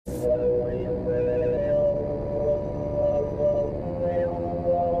Flyover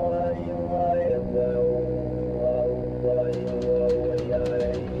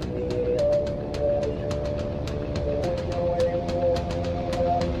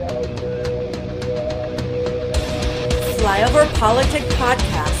Politic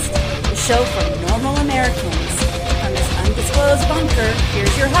Podcast, the show for normal Americans. From this undisclosed bunker,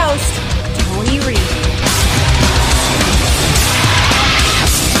 here's your host, Tony Reed.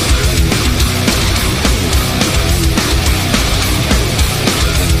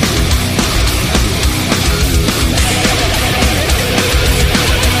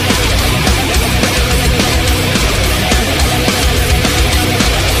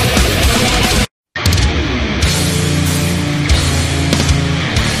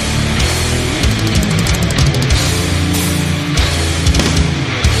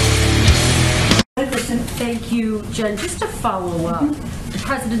 Thank you, Jen. Just to follow up, the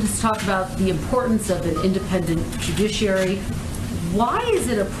president has talked about the importance of an independent judiciary. Why is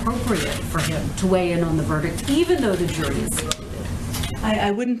it appropriate for him to weigh in on the verdict, even though the jury is secluded?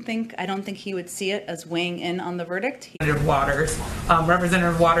 I don't think he would see it as weighing in on the verdict.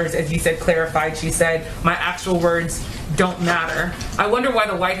 Representative Waters, as you said, clarified. She said, my actual words don't matter. I wonder why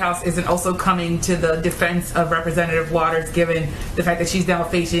the White House isn't also coming to the defense of Representative Waters, given the fact that she's now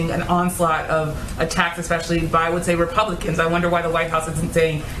facing an onslaught of attacks, especially by, I would say, Republicans. I wonder why the White House isn't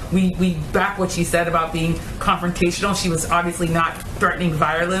saying, we back what she said about being confrontational. She was obviously not threatening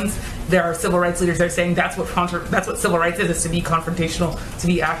violence. There are civil rights leaders that are saying that's what civil rights is to be confrontational, to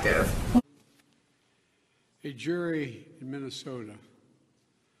be active. A jury in Minnesota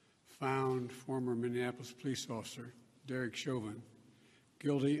found former Minneapolis police officer Derek Chauvin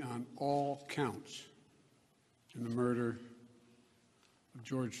guilty on all counts in the murder of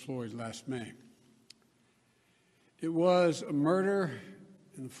George Floyd last May. It was a murder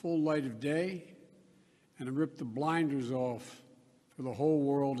in the full light of day, and it ripped the blinders off for the whole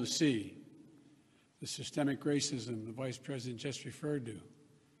world to see. The systemic racism the Vice President just referred to.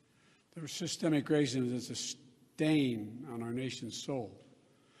 The systemic racism is a stain on our nation's soul.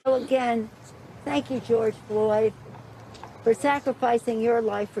 So again, thank you, George Floyd, for sacrificing your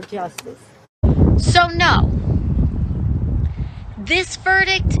life for justice. So no, this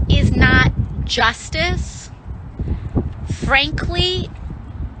verdict is not justice. Frankly,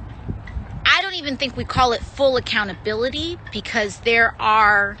 I don't even think we call it full accountability, because there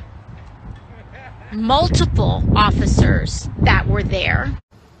are multiple officers that were there.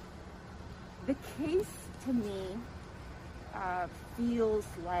 The case, to me, feels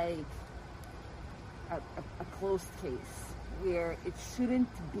like a closed case where it shouldn't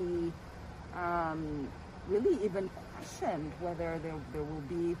be really even questioned whether there will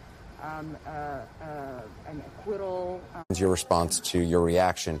be an acquittal. What's your response to your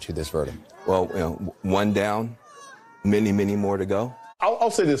reaction to this verdict? Well, one down, many, many more to go. I'll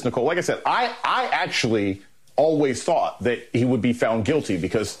say this, Nicole. Like I said, I actually always thought that he would be found guilty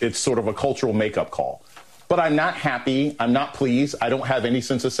because it's sort of a cultural makeup call. But I'm not happy. I'm not pleased. I don't have any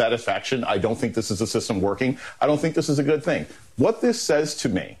sense of satisfaction. I don't think this is a system working. I don't think this is a good thing. What this says to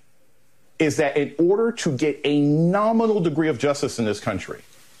me is that in order to get a nominal degree of justice in this country,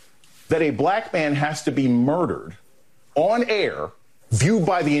 that a black man has to be murdered on air, viewed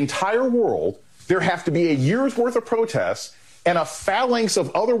by the entire world. There have to be a year's worth of protests and a phalanx of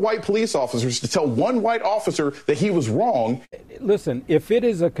other white police officers to tell one white officer that he was wrong. Listen, if it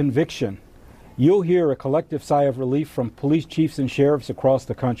is a conviction, you'll hear a collective sigh of relief from police chiefs and sheriffs across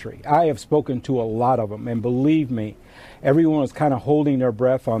the country. I have spoken to a lot of them, and believe me, everyone is kind of holding their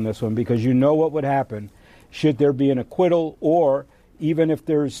breath on this one, because you know what would happen should there be an acquittal, or even if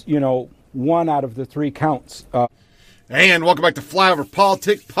there's, one out of the three counts. And welcome back to Flyover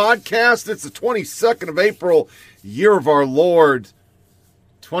Politic Podcast. It's the 22nd of April, year of our Lord,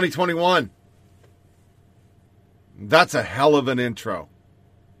 2021. That's a hell of an intro.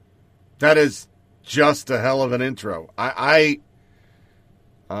 That is just a hell of an intro. I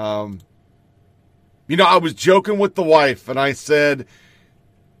was joking with the wife, and I said,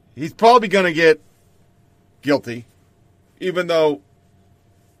 he's probably going to get guilty, even though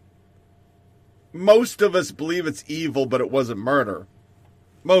most of us believe it's evil, but it wasn't murder.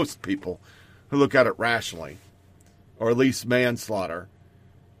 Most people who look at it rationally, or at least manslaughter.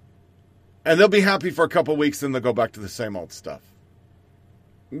 And they'll be happy for a couple weeks, and they'll go back to the same old stuff.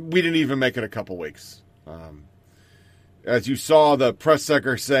 We didn't even make it a couple weeks. As you saw, the press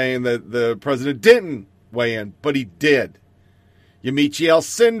secretary saying that the president didn't weigh in, but he did. Yamiche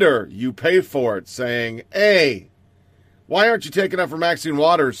Alcindor, you pay for it, saying, hey, why aren't you taking up for Maxine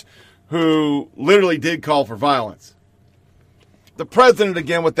Waters, who literally did call for violence? The president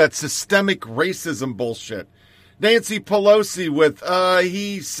again with that systemic racism bullshit. Nancy Pelosi with,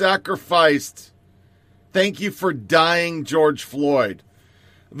 he sacrificed. Thank you for dying, George Floyd.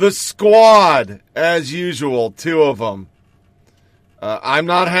 The Squad, as usual, 2 of them. I'm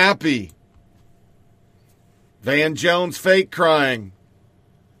not happy. Van Jones fake crying.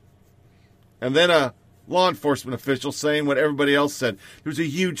 And then a law enforcement official saying what everybody else said. There was a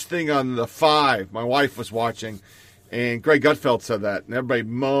huge thing on the 5. My wife was watching, and Greg Gutfeld said that, and everybody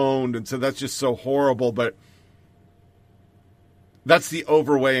moaned and said that's just so horrible, but that's the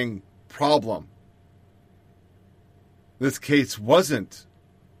overweighing problem. This case wasn't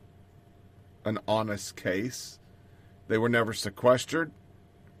an honest case. They were never sequestered.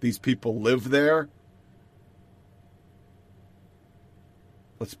 These people live there.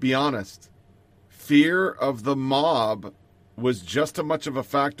 Let's be honest. Fear of the mob was just as much of a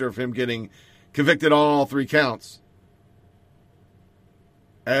factor of him getting convicted on all 3 counts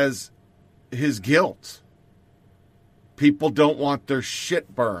as his guilt. People don't want their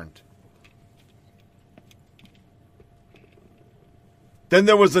shit burned. Then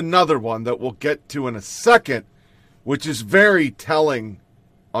there was another one that we'll get to in a second, which is very telling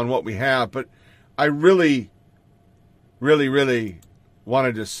on what we have. But I really, really, really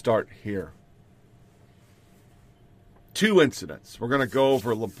wanted to start here. 2 incidents. We're going to go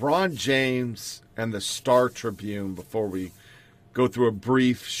over LeBron James and the Star Tribune before we go through a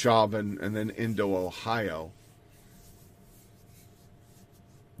brief Chauvin and then into Ohio.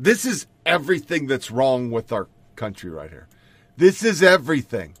 This is everything that's wrong with our country right here. This is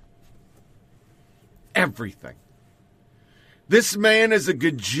everything. Everything. This man is a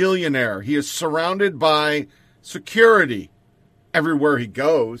gajillionaire. He is surrounded by security everywhere he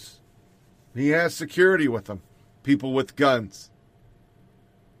goes. He has security with him. People with guns.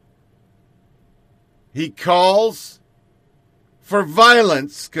 He calls for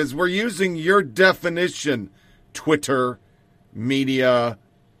violence because we're using your definition, Twitter, media,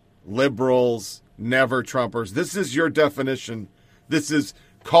 liberals, never Trumpers. This is your definition. This is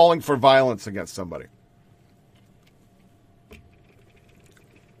calling for violence against somebody.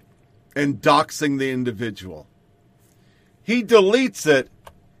 And doxing the individual. He deletes it,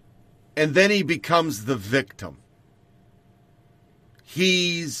 and then he becomes the victim.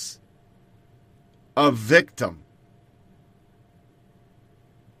 He's a victim.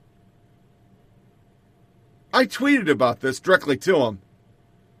 I tweeted about this directly to him.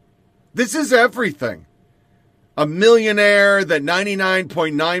 This is everything. A millionaire that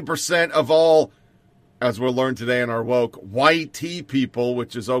 99.9% of all, as we'll learn today in our woke, whitey people,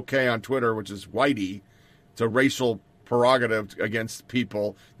 which is okay on Twitter, which is whitey. It's a racial prerogative against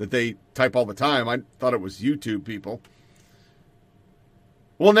people that they type all the time. I thought it was YouTube people.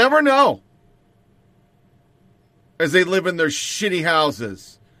 We'll never know. As they live in their shitty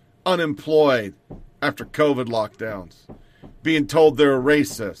houses, unemployed after COVID lockdowns, being told they're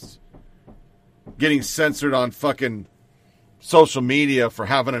racist, getting censored on fucking social media for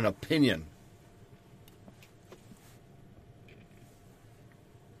having an opinion.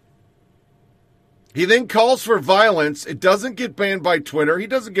 He then calls for violence. It doesn't get banned by Twitter. He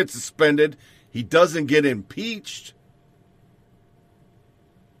doesn't get suspended. He doesn't get impeached.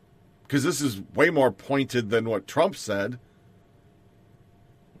 Because this is way more pointed than what Trump said.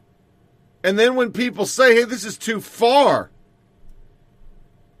 And then when people say, hey, this is too far,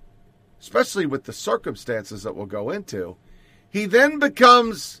 especially with the circumstances that we'll go into, he then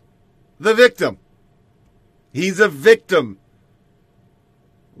becomes the victim. He's a victim.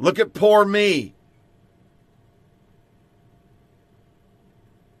 Look at poor me.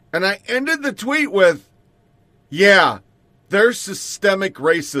 And I ended the tweet with, yeah, there's systemic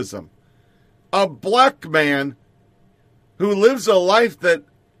racism. A black man who lives a life that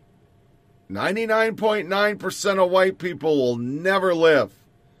 99.9% of white people will never live.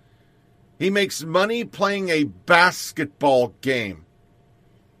 He makes money playing a basketball game,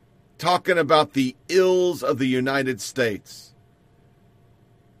 talking about the ills of the United States.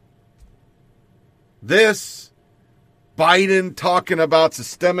 This, Biden talking about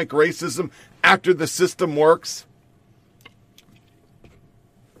systemic racism after the system works,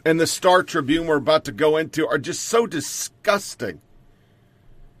 and the Star Tribune we're about to go into are just so disgusting.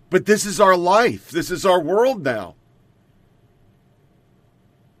 But this is our life. This is our world now.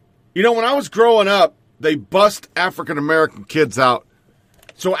 You know, when I was growing up, they bust African-American kids out.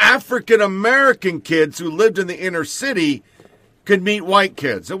 So African-American kids who lived in the inner city could meet white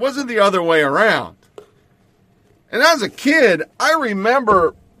kids. It wasn't the other way around. And as a kid, I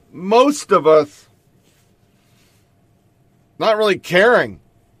remember most of us not really caring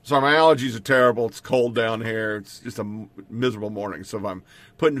Sorry, my allergies are terrible. It's cold down here. It's just a miserable morning. So if I'm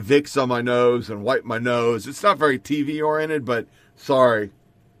putting Vicks on my nose and wipe my nose, it's not very TV-oriented, but sorry.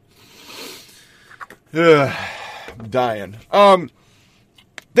 I'm dying.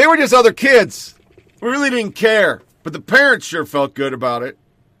 They were just other kids. We really didn't care. But the parents sure felt good about it.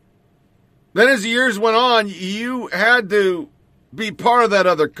 Then as the years went on, you had to be part of that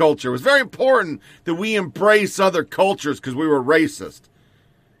other culture. It was very important that we embrace other cultures because we were racist.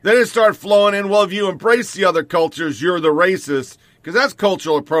 Then it started flowing in, well, if you embrace the other cultures, you're the racist, because that's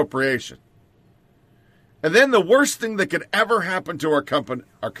cultural appropriation. And then the worst thing that could ever happen to our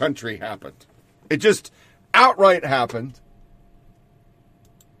country happened. It just outright happened.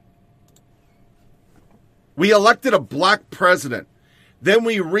 We elected a black president. Then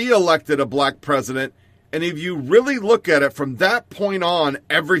we re-elected a black president. And if you really look at it, from that point on,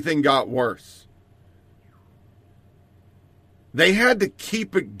 everything got worse. They had to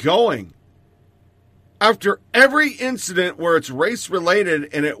keep it going. After every incident where it's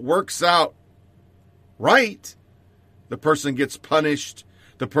race-related and it works out right, the person gets punished,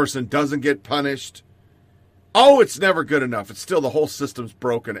 the person doesn't get punished. Oh, it's never good enough. It's still the whole system's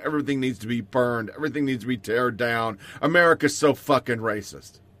broken. Everything needs to be burned. Everything needs to be teared down. America's so fucking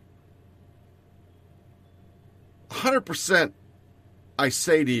racist. 100%, I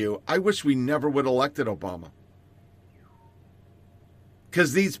say to you, I wish we never would have elected Obama.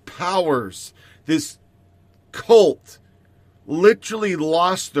 Because these powers, this cult, literally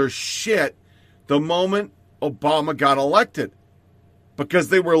lost their shit the moment Obama got elected. Because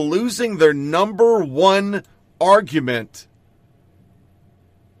they were losing their number one argument.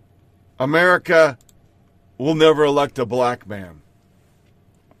 America will never elect a black man.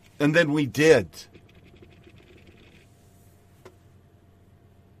 And then we did.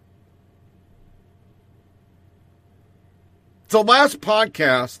 So last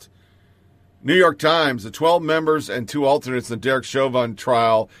podcast, New York Times, the 12 members and 2 alternates in the Derek Chauvin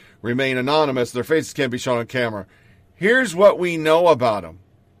trial remain anonymous. Their faces can't be shown on camera. Here's what we know about them.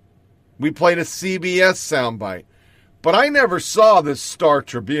 We played a CBS soundbite, but I never saw this Star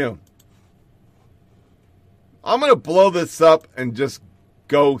Tribune. I'm going to blow this up and just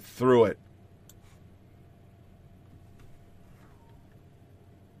go through it.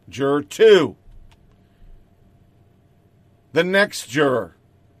 Juror 2. The next juror.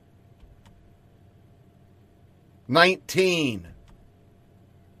 19.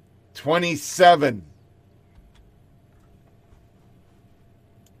 27.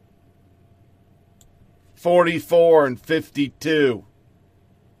 44 and 52.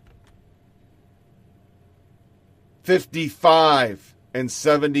 55 and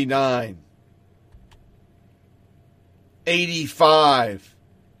 79. 85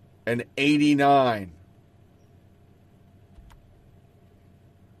 and 89.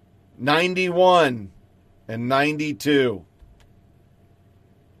 91 and 92.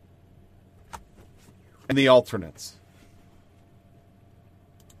 And the alternates.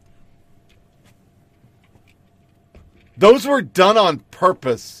 Those were done on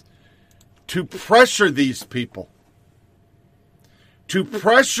purpose to pressure these people. To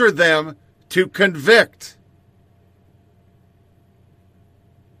pressure them to convict.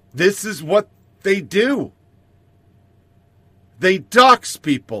 This is what they do. They dox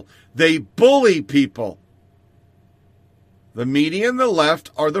people. They bully people. The media and the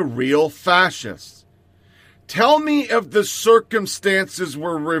left are the real fascists. Tell me if the circumstances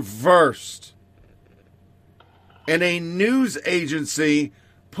were reversed and a news agency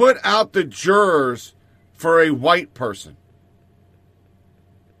put out the jurors for a white person.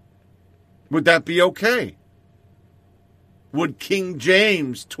 Would that be okay? Would King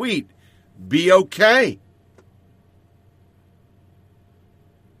James tweet be okay?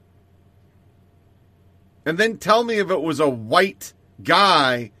 And then tell me if it was a white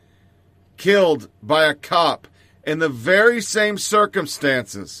guy killed by a cop in the very same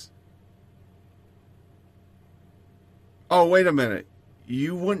circumstances. Oh, wait a minute.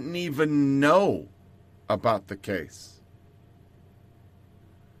 You wouldn't even know about the case.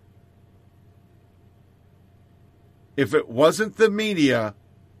 If it wasn't the media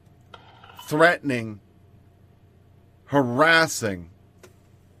threatening, harassing,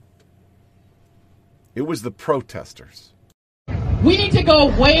 it was the protesters. We need to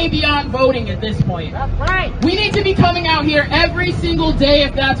go way beyond voting at this point. That's right. We need to be coming out here every single day,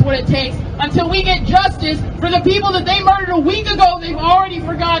 if that's what it takes, until we get justice for the people that they murdered a week ago they've already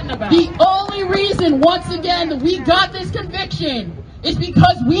forgotten about. The only reason, once again, that we got this conviction is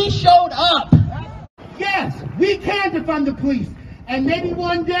because we showed up. Yes, we can defund the police. And maybe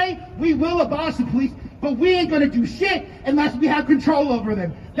one day we will abolish the police. but we ain't gonna do shit unless we have control over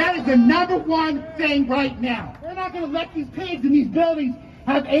them. That is the number one thing right now. We're not gonna let these pigs in these buildings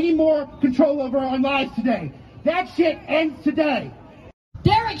have any more control over our lives today. That shit ends today.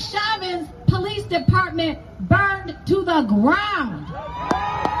 Derek Chauvin's police department burned to the ground.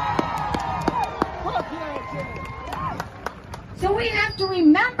 So we have to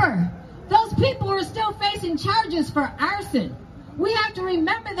remember, those people are still facing charges for arson. We have to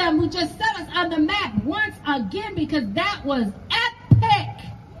remember them who just set us on the map once again, because that was epic.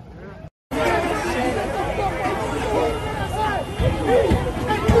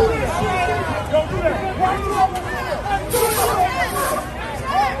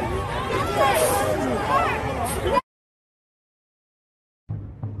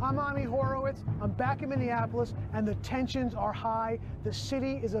 I'm Ami Horowitz. I'm back in Minneapolis, and the tensions are high. The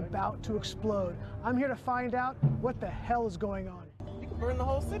city is about to explode. I'm here to find out what the hell is going on. You can burn the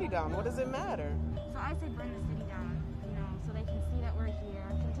whole city down. What does it matter? So I say burn the city down, so they can see that we're here,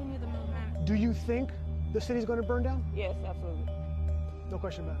 continue the movement. Do you think the city's going to burn down? Yes, absolutely. No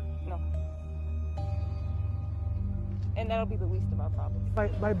question about it. No. And that'll be the least of our problems.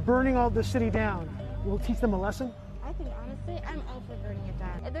 By burning all the city down, we'll teach them a lesson? I think, honestly, I'm all for burning it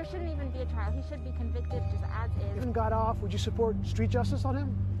down. There shouldn't even be a trial. He should be convicted just as is. If he got off, would you support street justice on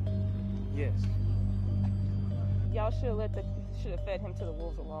him? Yes. Y'all should have fed him to the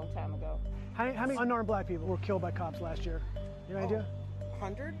wolves a long time ago. How many unarmed black people were killed by cops last year? You have any idea?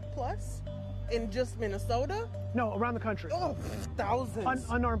 100 plus? In just Minnesota? No, around the country. Oh, thousands.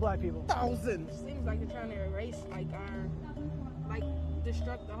 Unarmed black people. Thousands. Seems like they're trying to erase,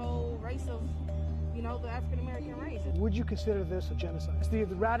 destruct the whole race of, the African-American race. Would you consider this a genocide? It's the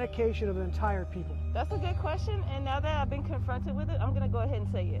eradication of an entire people. That's a good question, and now that I've been confronted with it, I'm going to go ahead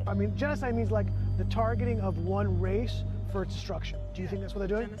and say yes. I mean, genocide means like the targeting of one race for its destruction. Do you think that's what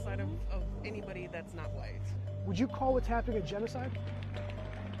they're doing? Genocide of anybody that's not white. Would you call what's happening a genocide?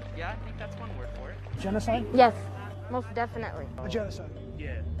 Yeah, I think that's one word for it. Genocide? Yes, most definitely. A genocide?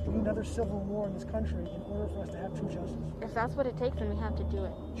 Yeah. We need another civil war in this country in order for us to have true justice. If that's what it takes, then we have to do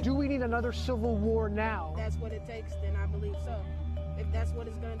it. Do we need another civil war now? If that's what it takes, then I believe so. If that's what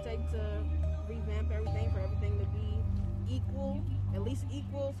it's going to take to revamp everything, for everything to be equal, at least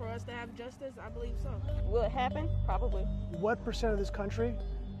equal, for us to have justice, I believe so. Will it happen? Probably. What percent of this country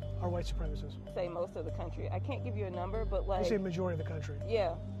are white supremacists? Say most of the country. I can't give you a number, but You say majority of the country?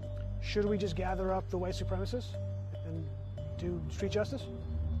 Yeah. Should we just gather up the white supremacists and do street justice?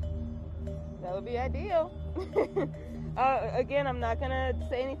 That would be ideal. Again, I'm not going to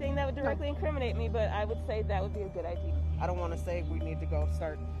say anything that would directly incriminate me, but I would say that would be a good idea. I don't want to say we need to go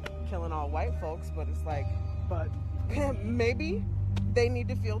start killing all white folks, but it's like, but maybe they need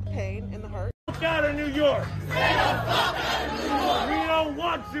to feel the pain and the hurt. Fuck out of New York. We don't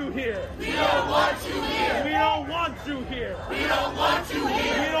want you here. We don't want you here. We don't want you here. We don't want you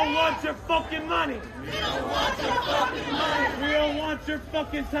here. We don't want your fucking money. We don't want your fucking money. We don't want your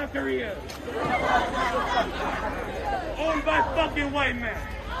fucking taqueria. Owned by fucking white men.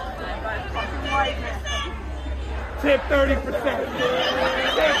 Owned by fucking white men. Tip 30%. Tip 30%.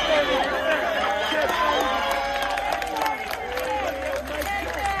 Tip 30%.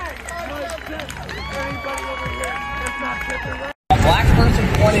 A black person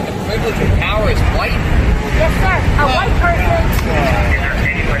pointing to privilege and power is white? Yes, sir. A white person.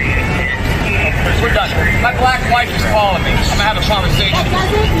 We're done. My black wife is calling me. I'm going to have a conversation. That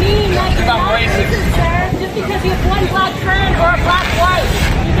doesn't mean that you're about not racist. racist, sir. Just because you have one black friend or a black wife,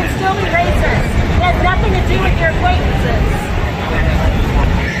 you can still be racist. It has nothing to do with your acquaintances.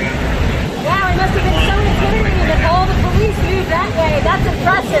 Wow, it must have been so intimidating that all the police moved that way. That's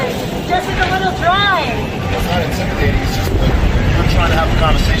impressive. Just as a little drive. It's not intimidating. It's just like you're trying to have a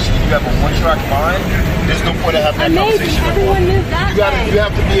conversation. You have a one-track mind. There's no point of having that Amazing. conversation. Everyone moved that way. You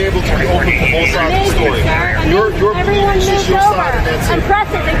have to be able to be open for both sides of the story. Your Everyone belief is just moved your over. side, and that's it.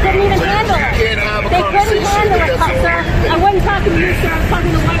 Impressive. They couldn't even So handle it. you can't have a They couldn't conversation handle that it, that's sir. the I wasn't talking to you, sir. I was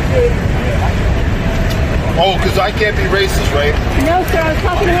talking to white dude. Oh, because I can't be racist, right? No, sir. I was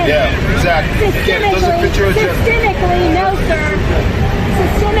talking to him. Yeah, exactly. Again, it doesn't fit your agenda. Systemically, no, sir.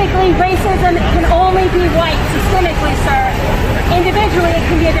 Systemically, racism can only be white. Systemically, sir. Individually, it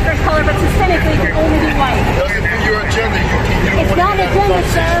can be a different color, but systemically, it can only be white. It doesn't fit your agenda. It's not an agenda,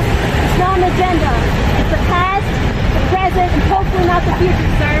 sir. It's not an agenda. It's the past, the present, and hopefully not the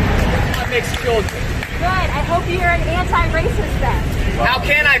future, sir. That makes children. Good. I hope you're an anti-racist then. How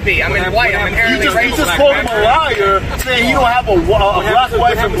can I be? I'm white. I'm inherently racist. You just called him a liar, saying you don't have a black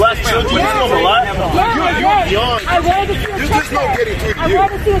wife and black children. You know a liar. Yeah, You're beyond. I wanted to see a There's no getting through I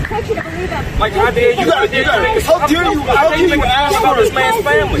want to see his picture to believe him. Like, how dare you? How dare you ask about this man's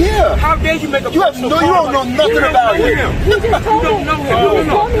family? Yeah. How dare you make a You don't know nothing about him. You just told me.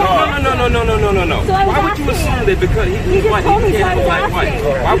 No. Why would you assume that because he's white, he can't have a black wife?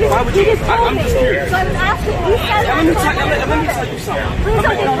 Why would you? I'm just curious. So I was asking. You said Let me tell you something. Please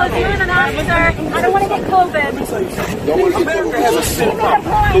don't get close. You're an officer. I don't want to get COVID. America has a sin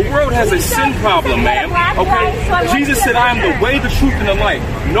problem. The world has a sin problem, ma'am. Okay? Jesus said, I am the way, the truth, and the life.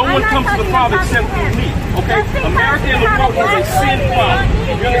 No one comes to the Father except through me. Okay? America and the world has a sin problem.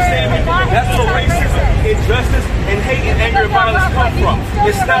 You understand me? That's where racism, injustice, and hate and anger and violence come from.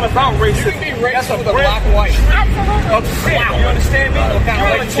 It's not about racism. That's a black white. Of sin. You understand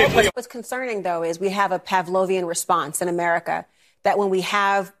me? What's concerning, though, is we have a Pavlovian response in America that when we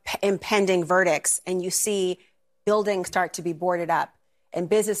have impending verdicts and you see buildings start to be boarded up and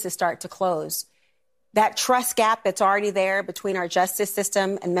businesses start to close, that trust gap that's already there between our justice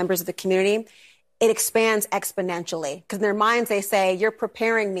system and members of the community, it expands exponentially. Because in their minds, they say, you're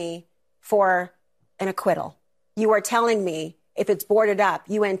preparing me for an acquittal. You are telling me if it's boarded up,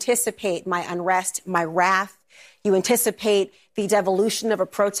 you anticipate my unrest, my wrath. You anticipate the devolution of a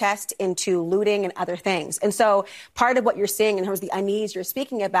protest into looting and other things. And so part of what you're seeing in terms of the unease you're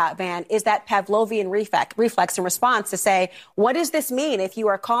speaking about, Van, is that Pavlovian reflex in response to say, what does this mean if you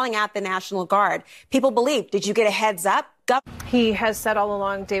are calling out the National Guard? People believe, did you get a heads up? He has said all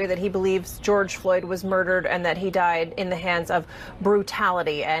along, David, that he believes George Floyd was murdered and that he died in the hands of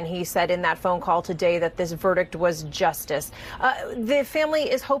brutality. And he said in that phone call today that this verdict was justice. The family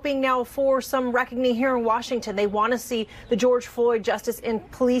is hoping now for some reckoning here in Washington. They want to see the George Floyd Justice in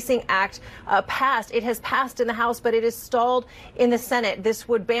Policing Act passed. It has passed in the House, but it is stalled in the Senate. This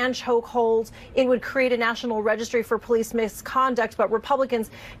would ban chokeholds. It would create a national registry for police misconduct. But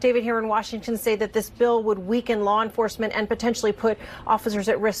Republicans, David, here in Washington, say that this bill would weaken law enforcement and potentially put officers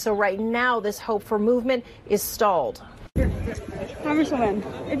at risk. So right now, this hope for movement is stalled. Congresswoman,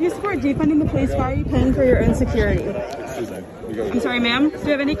 if you support defunding the police, why are you paying for your own security? I'm sorry, ma'am. Do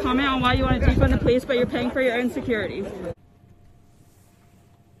you have any comment on why you want to defund the police, but you're paying for your own security?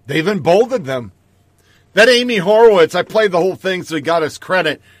 They've emboldened them. That Amy Horowitz, I played the whole thing so he got his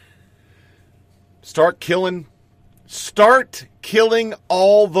credit. Start killing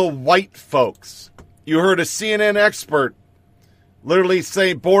all the white folks. You heard a CNN expert literally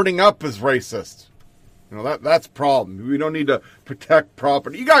say boarding up is racist. You know, that's a problem. We don't need to protect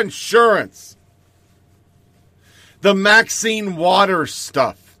property. You got insurance. The Maxine Waters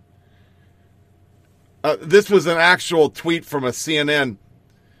stuff. This was an actual tweet from a CNN.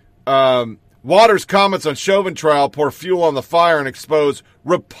 Waters' comments on Chauvin trial pour fuel on the fire and expose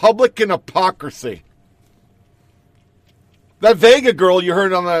Republican hypocrisy. That Vega girl you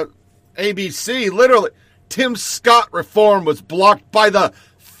heard on the ABC, literally, Tim Scott reform was blocked by the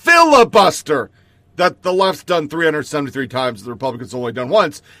filibuster that the left's done 373 times, the Republicans only done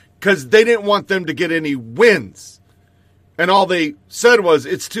once, because they didn't want them to get any wins. And all they said was,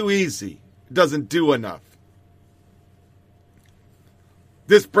 it's too easy. It doesn't do enough.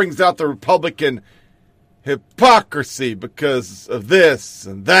 This brings out the Republican hypocrisy because of this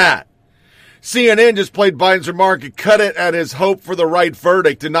and that. CNN just played Biden's remark and cut it at his hope for the right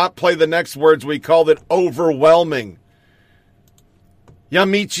verdict. Did not play the next words. We called it overwhelming.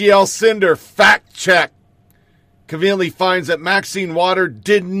 Yamiche Alcindor, fact check, conveniently finds that Maxine Waters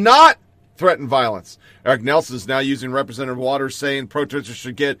did not threaten violence. Eric Nelson is now using Representative Waters saying protesters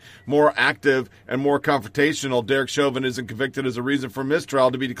should get more active and more confrontational. Derek Chauvin isn't convicted as a reason for mistrial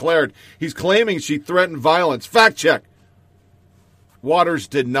to be declared. He's claiming she threatened violence. Fact check. Waters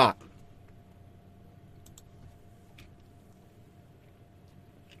did not.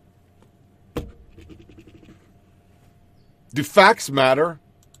 Do facts matter?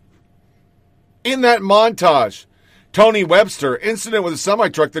 In that montage, Tony Webster, incident with a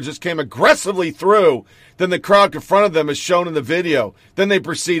semi-truck that just came aggressively through, then the crowd confronted them as shown in the video. Then they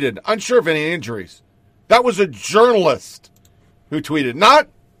proceeded, unsure of any injuries. That was a journalist who tweeted, not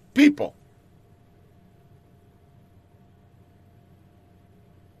people.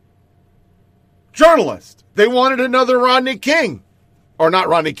 Journalist. They wanted another Rodney King. Or not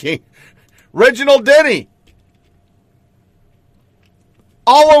Rodney King. Reginald Denny.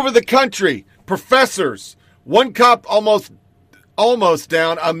 All over the country, professors, one cop almost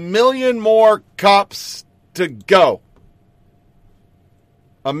down, 1 million more cops to go.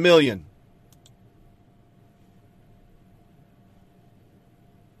 1 million.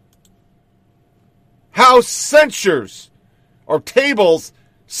 House censures, or tables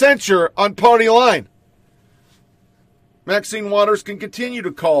censure on party line. Maxine Waters can continue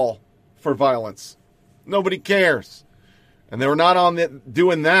to call for violence. Nobody cares. And they're not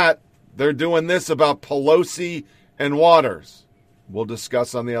doing that. They're doing this about Pelosi and Waters. We'll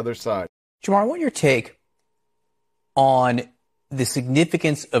discuss on the other side. Jamar, I want your take on the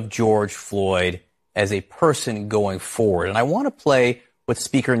significance of George Floyd as a person going forward. And I want to play what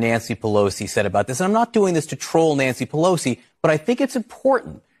Speaker Nancy Pelosi said about this. And I'm not doing this to troll Nancy Pelosi, but I think it's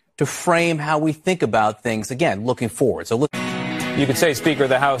important to frame how we think about things, again, looking forward. So look. You could say Speaker of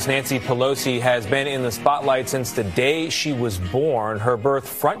the House Nancy Pelosi has been in the spotlight since the day she was born. Her birth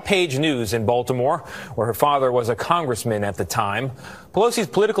front page news in Baltimore, where her father was a congressman at the time. Pelosi's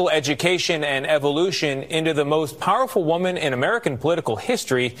political education and evolution into the most powerful woman in American political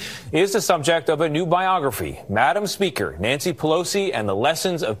history is the subject of a new biography. Madam Speaker, Nancy Pelosi and the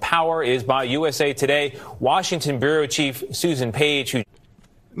Lessons of Power is by USA Today. Washington Bureau Chief Susan Page.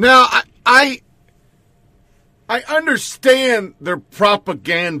 Now, I understand their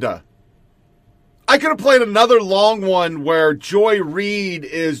propaganda. I could have played another long one where Joy Reid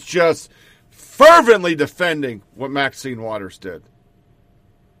is just fervently defending what Maxine Waters did.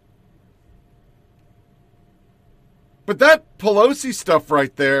 But that Pelosi stuff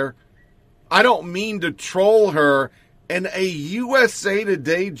right there, I don't mean to troll her, and a USA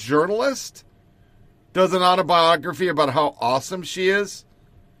Today journalist does an autobiography about how awesome she is.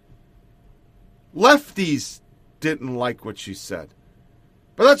 Lefties didn't like what she said.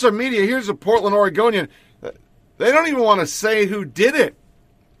 But that's our media. Here's a Portland Oregonian. They don't even want to say who did it.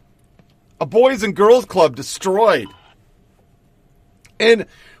 A Boys and Girls Club destroyed. And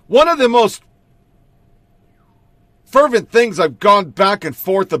one of the most fervent things I've gone back and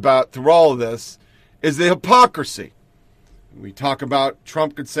forth about through all of this is the hypocrisy. We talk about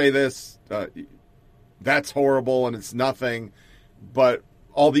Trump could say this, that's horrible and it's nothing, but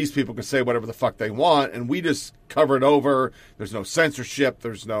all these people can say whatever the fuck they want, and we just cover it over. There's no censorship.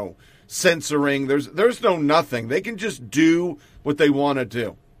 There's no censoring. There's no nothing. They can just do what they want to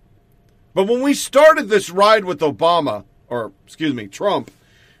do. But when we started this ride with Trump,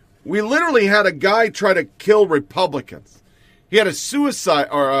 we literally had a guy try to kill Republicans. He had a suicide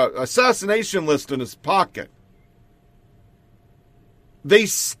or assassination list in his pocket. They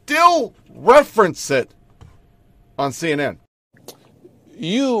still reference it on CNN.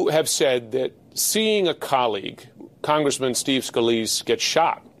 You have said that seeing a colleague, Congressman Steve Scalise, get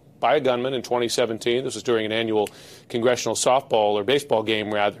shot by a gunman in 2017, this was during an annual congressional softball or baseball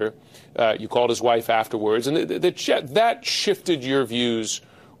game, rather, you called his wife afterwards, and that shifted your views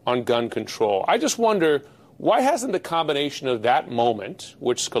on gun control. I just wonder, why hasn't the combination of that moment,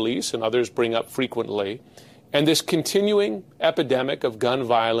 which Scalise and others bring up frequently, and this continuing epidemic of gun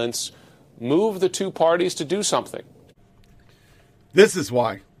violence moved the two parties to do something? This is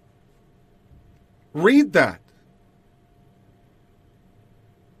why. Read that.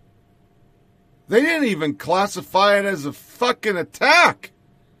 They didn't even classify it as a fucking attack.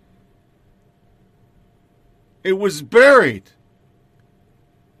 It was buried.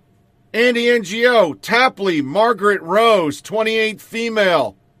 Andy NGO, Tapley, Margaret Rose, 28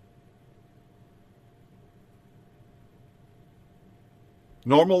 female.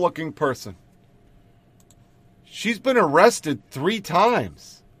 Normal looking person. She's been arrested 3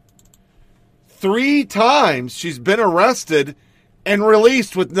 times. 3 times she's been arrested and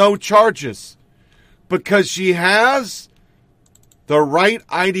released with no charges because she has the right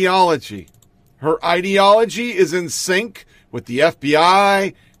ideology. Her ideology is in sync with the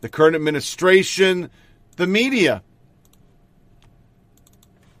FBI, the current administration, the media.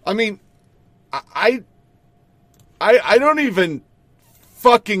 I mean, I don't even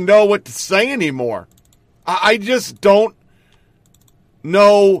fucking know what to say anymore. I just don't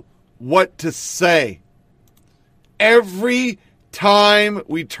know what to say. Every time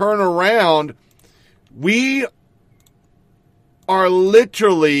we turn around, we are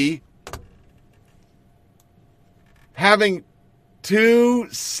literally having 2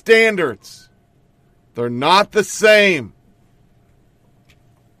 standards. They're not the same.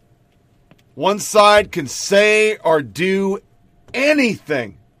 One side can say or do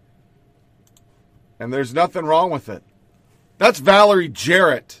anything, and there's nothing wrong with it. That's Valerie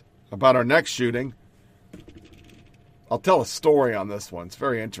Jarrett about our next shooting. I'll tell a story on this one. It's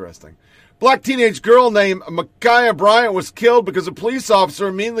very interesting. Black teenage girl named Micaiah Bryant was killed because a police officer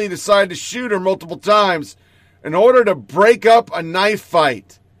immediately decided to shoot her multiple times in order to break up a knife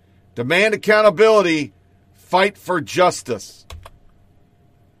fight. Demand accountability. Fight for justice.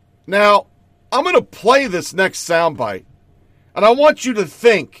 Now, I'm going to play this next soundbite, and I want you to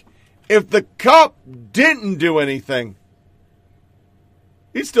think, if the cop didn't do anything,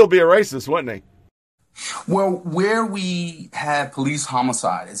 he'd still be a racist, wouldn't he? Well, where we have police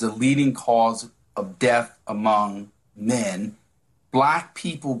homicide as a leading cause of death among men, black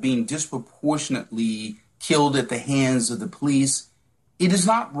people being disproportionately killed at the hands of the police, it is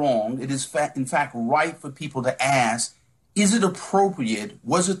not wrong. It is in fact right for people to ask, is it appropriate?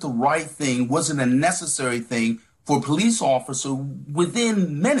 Was it the right thing? Was it a necessary thing for a police officer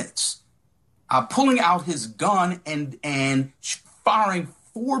within minutes pulling out his gun and firing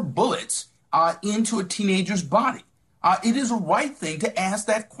 4 bullets into a teenager's body? It is a right thing to ask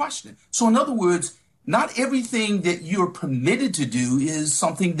that question. So in other words, not everything that you're permitted to do is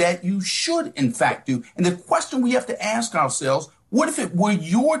something that you should, in fact, do. And the question we have to ask ourselves, what if it were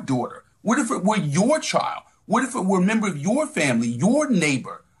your daughter? What if it were your child? What if it were a member of your family, your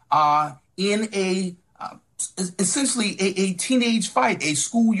neighbor, in essentially a teenage fight, a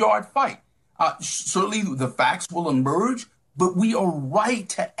schoolyard fight? Certainly the facts will emerge, but we are right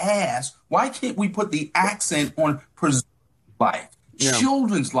to ask, why can't we put the accent on preserving life? Yeah.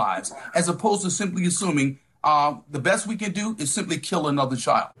 Children's lives, as opposed to simply assuming the best we can do is simply kill another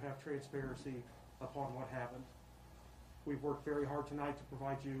child. Have transparency upon what happened. We've worked very hard tonight to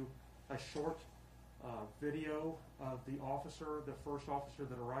provide you a short video of the officer, the first officer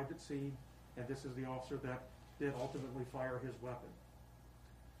that arrived at scene, and this is the officer that did ultimately fire his weapon.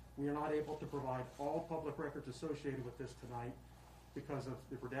 We are not able to provide all public records associated with this tonight because of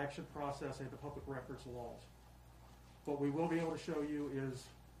the redaction process and the public records laws. What we will be able to show you is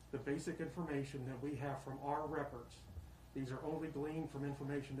the basic information that we have from our records. These are only gleaned from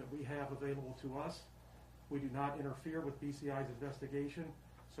information that we have available to us. We do not interfere with BCI's investigation,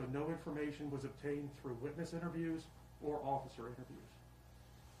 so no information was obtained through witness interviews or officer interviews.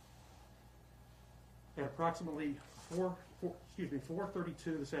 At approximately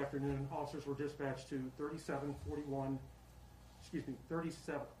 4:32 this afternoon, officers were dispatched to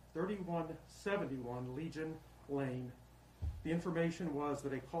 3171 Legion Lane. The information was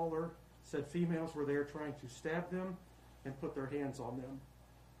that a caller said females were there trying to stab them and put their hands on them.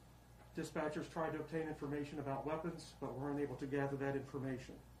 Dispatchers tried to obtain information about weapons, but were unable to gather that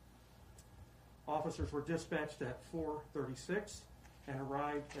information. Officers were dispatched at 4:36 and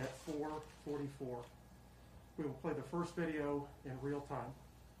arrived at 4:44. We will play the first video in real time.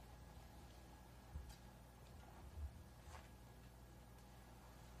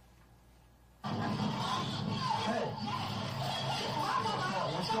 Hey!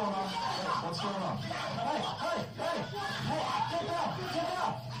 What's going on? What's going on? Hey! Get down!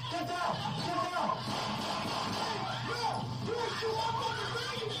 Get down!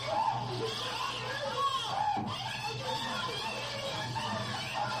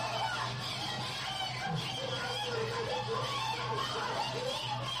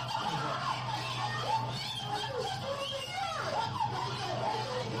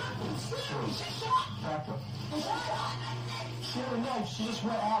 Back up. She had a knife, she just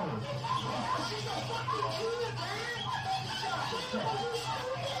went at her. She's a fucking kid,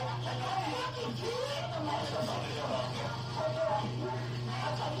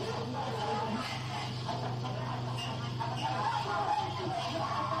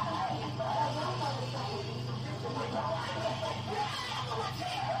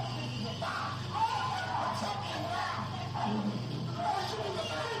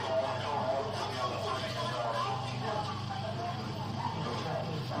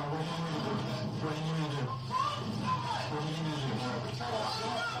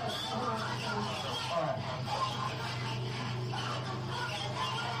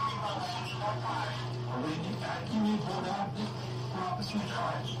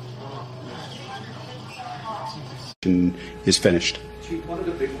 is finished. Chief, one of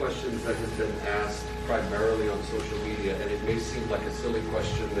the big questions that has been asked primarily on social media, and it may seem like a silly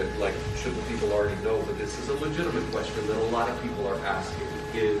question that, like, shouldn't people already know, but this is a legitimate question that a lot of people are asking,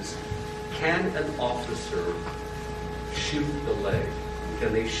 is can an officer shoot the leg?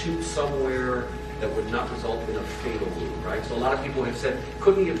 Can they shoot somewhere that would not result in a fatal wound, right? So a lot of people have said,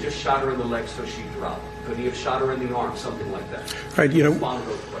 couldn't he have just shot her in the leg so she dropped? Couldn't he have shot her in the arm? Something like that. Right, you know,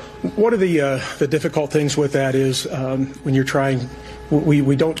 one of the difficult things with that is when you're trying,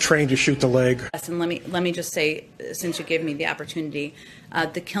 we don't train to shoot the leg. And let me just say, since you gave me the opportunity,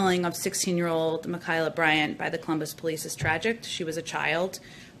 the killing of 16-year-old Ma'Khia Bryant by the Columbus police is tragic. She was a child.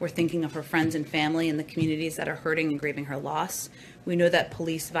 We're thinking of her friends and family and the communities that are hurting and grieving her loss. We know that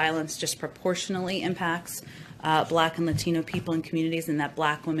police violence disproportionately impacts Black and Latino people in communities, and that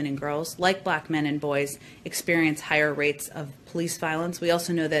Black women and girls, like Black men and boys, experience higher rates of police violence. We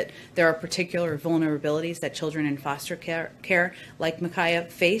also know that there are particular vulnerabilities that children in foster care like Ma'Khia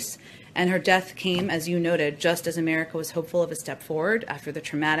face, And her death came, as you noted, just as America was hopeful of a step forward after the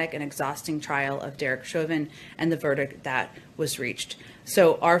traumatic and exhausting trial of Derek Chauvin and the verdict that was reached.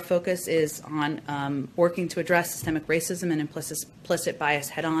 So our focus is on working to address systemic racism and implicit bias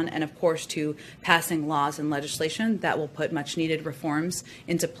head-on, and of course to passing laws and legislation that will put much-needed reforms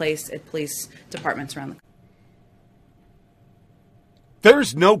into place at police departments around the country.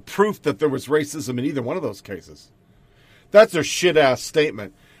 There's no proof that there was racism in either one of those cases. That's a shit-ass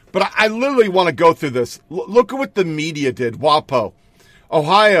statement. But I literally want to go through this. Look at what the media did. WAPO.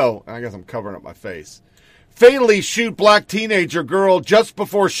 Ohio, I guess I'm covering up my face. Fatally shoot black teenager girl just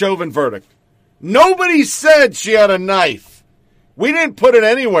before Chauvin verdict. Nobody said she had a knife. We didn't put it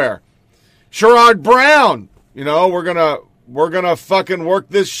anywhere. Sherrod Brown, we're gonna fucking work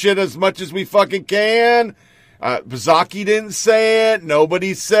this shit as much as we fucking can. Pizzacchi didn't say it.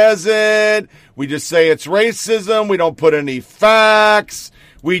 Nobody says it. We just say it's racism. We don't put any facts.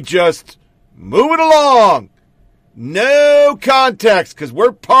 We just move it along. No context, because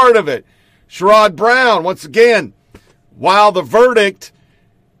we're part of it. Sherrod Brown, once again, while the verdict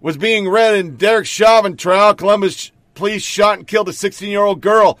was being read in Derek Chauvin trial, Columbus police shot and killed a 16-year-old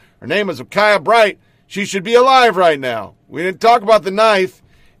girl. Her name is Ma'Khia Bright. She should be alive right now. We didn't talk about the knife.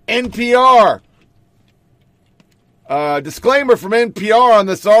 NPR. Disclaimer from NPR on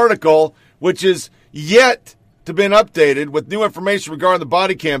this article, which is yet to been updated with new information regarding the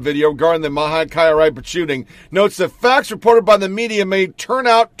body cam video regarding the Ma'Khia Bright shooting, notes that facts reported by the media may turn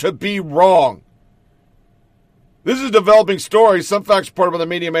out to be wrong. This is a developing story. Some facts reported by the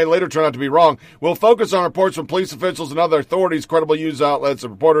media may later turn out to be wrong. We'll focus on reports from police officials and other authorities, credible news outlets,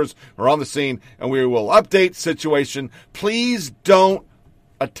 and reporters who are on the scene, and we will update situation. Please don't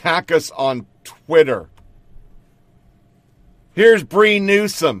attack us on Twitter. Here's Bree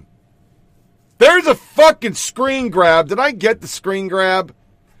Newsom. There's a fucking screen grab. Did I get the screen grab?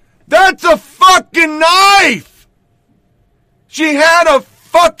 That's a fucking knife! She had a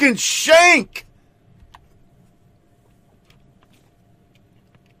fucking shank!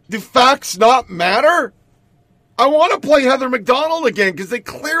 Do facts not matter? I want to play Heather McDonald again because they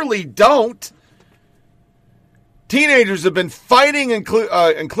clearly don't. Teenagers have been fighting,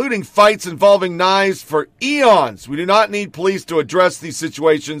 including fights involving knives, for eons. We do not need police to address these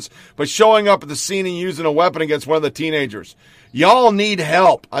situations by showing up at the scene and using a weapon against one of the teenagers. Y'all need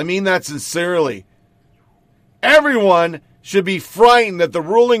help. I mean that sincerely. Everyone should be frightened that the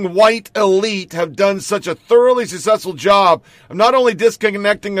ruling white elite have done such a thoroughly successful job of not only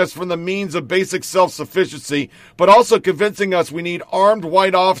disconnecting us from the means of basic self-sufficiency, but also convincing us we need armed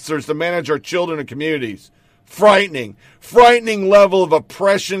white officers to manage our children and communities. Frightening level of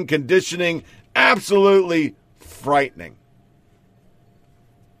oppression, conditioning, absolutely frightening.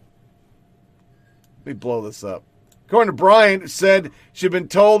 Let me blow this up. According to Bryant, it said she'd been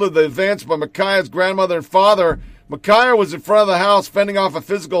told of the events by Ma'Khia's grandmother and father. Ma'Khia was in front of the house fending off a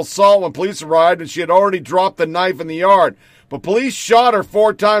physical assault when police arrived, and she had already dropped the knife in the yard. But police shot her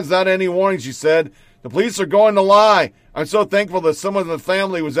 4 times without any warning, she said. The police are going to lie. I'm so thankful that someone in the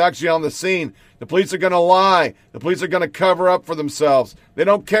family was actually on the scene. The police are going to lie. The police are going to cover up for themselves. They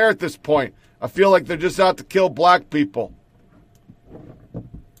don't care at this point. I feel like they're just out to kill black people.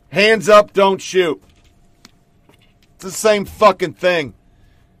 Hands up, don't shoot. It's the same fucking thing.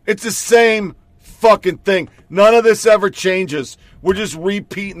 It's the same fucking thing. None of this ever changes. We're just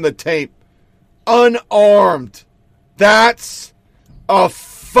repeating the tape. Unarmed. That's a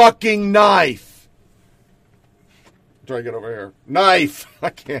fucking knife. Try to get over here. Knife. I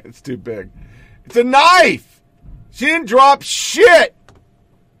can't. It's too big. It's a knife. She didn't drop shit.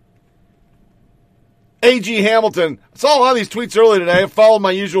 A.G. Hamilton. I saw a lot of these tweets earlier today. I followed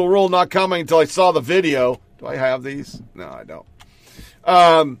my usual rule, not commenting until I saw the video. Do I have these? No, I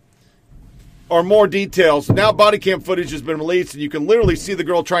don't. Or more details. Now body cam footage has been released, and you can literally see the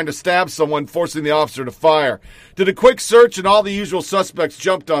girl trying to stab someone, forcing the officer to fire. Did a quick search, and all the usual suspects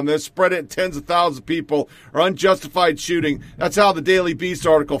jumped on this, spread it in tens of thousands of people, or unjustified shooting. That's how the Daily Beast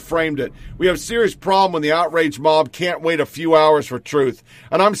article framed it. We have a serious problem when the outraged mob can't wait a few hours for truth.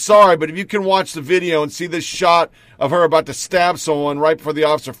 And I'm sorry, but if you can watch the video and see this shot of her about to stab someone right before the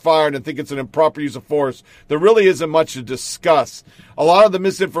officer fired and think it's an improper use of force, there really isn't much to discuss. A lot of the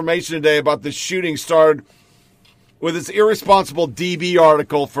misinformation today about this shooting started with this irresponsible DB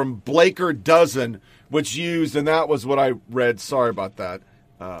article from Blaker Dozen, which used, and that was what I read. Sorry about that.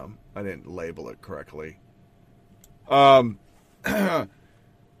 I didn't label it correctly.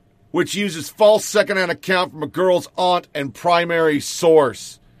 Which uses false secondhand account from a girl's aunt and primary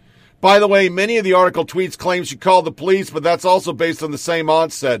source. By the way, many of the article tweets claim she called the police, but that's also based on the same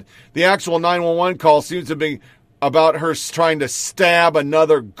aunt said. The actual 911 call seems to be about her trying to stab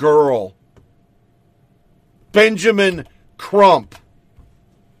another girl. Benjamin Crump.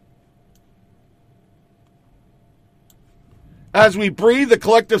 As we breathe a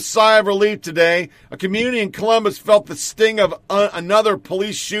collective sigh of relief today, a community in Columbus felt the sting of another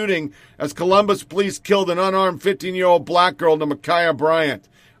police shooting as Columbus police killed an unarmed 15-year-old black girl named Ma'Khia Bryant.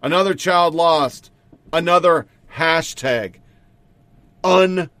 Another child lost. Another hashtag.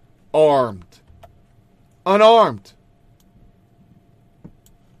 Unarmed. Unarmed.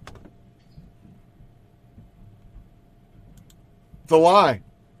 It's a lie.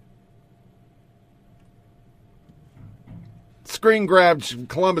 Screen grabbed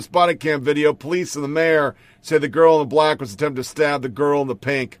Columbus body cam video. Police and the mayor say the girl in the black was attempting to stab the girl in the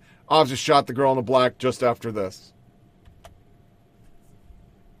pink. Officers shot the girl in the black just after this.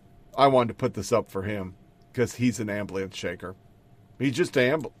 I wanted to put this up for him because he's an ambulance shaker. He's just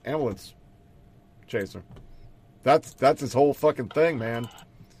an ambulance chaser. That's his whole fucking thing, man.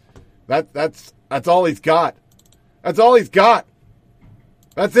 That's all he's got. That's all he's got.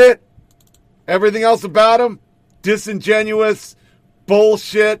 That's it. Everything else about him, disingenuous,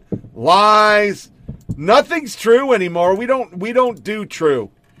 bullshit, lies. Nothing's true anymore. We don't do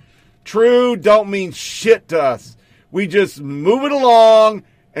true. True don't mean shit to us. We just move it along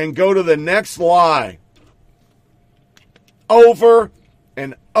and go to the next lie. Over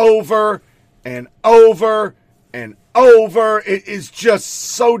and over and over and over. It is just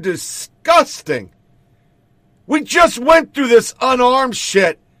so disgusting. We just went through this unarmed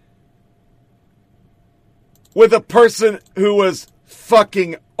shit with a person who was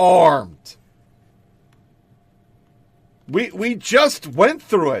fucking armed. We just went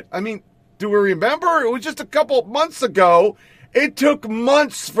through it. I mean, do we remember? It was just a couple months ago. It took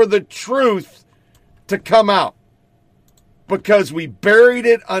months for the truth to come out because we buried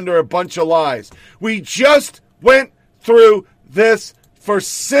it under a bunch of lies. We just went through this for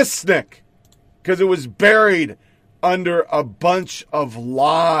Sisnick because it was buried under a bunch of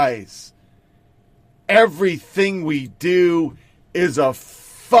lies. Everything we do is a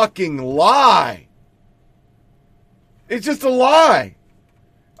fucking lie. It's just a lie.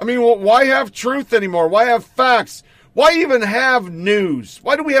 I mean, why have truth anymore? Why have facts? Why even have news?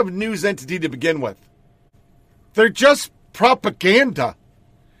 Why do we have a news entity to begin with? They're just propaganda.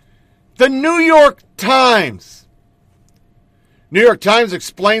 The New York Times. New York Times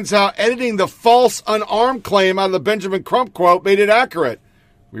explains how editing the false unarmed claim out of the Benjamin Crump quote made it accurate.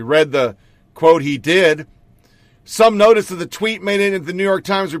 We read the quote he did. Some noticed that the tweet made it into the New York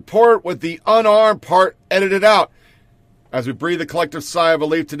Times report with the unarmed part edited out. As we breathe a collective sigh of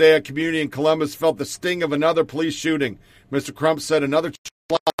relief today, a community in Columbus felt the sting of another police shooting. Mr. Crump said another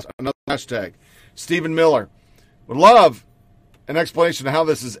hashtag. Stephen Miller would love an explanation of how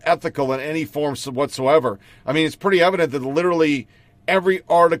this is ethical in any form whatsoever. I mean, it's pretty evident that literally every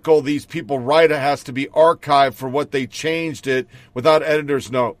article these people write has to be archived for what they changed it without editor's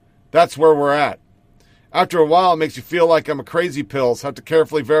note. That's where we're at. After a while, it makes you feel like I'm a crazy pills. Have to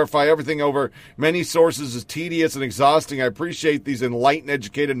carefully verify everything over many sources is tedious and exhausting. I appreciate these enlightened,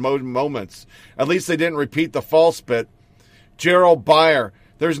 educated moments. At least they didn't repeat the false bit. Gerald Beyer.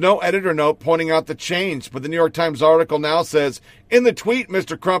 There's no editor note pointing out the change, but the New York Times article now says, in the tweet,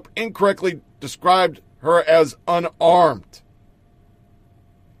 Mr. Crump incorrectly described her as unarmed.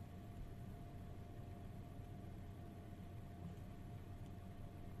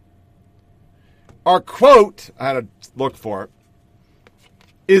 Our quote, I had to look for it,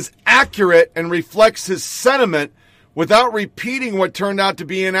 is accurate and reflects his sentiment without repeating what turned out to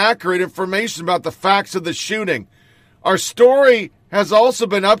be inaccurate information about the facts of the shooting. Our story has also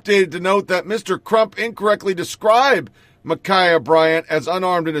been updated to note that Mr. Crump incorrectly described Ma'Khia Bryant as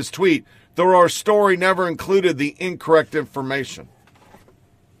unarmed in his tweet, though our story never included the incorrect information.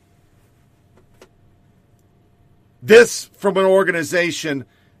 This from an organization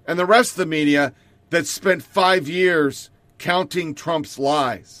and the rest of the media that spent 5 years counting Trump's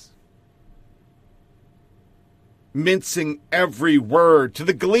lies. Mincing every word to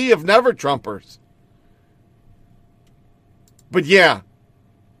the glee of never-Trumpers. But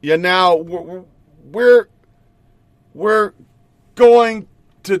now we're going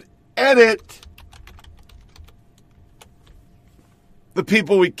to edit the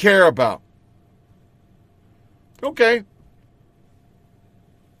people we care about. Okay.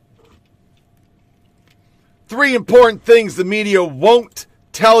 3 important things the media won't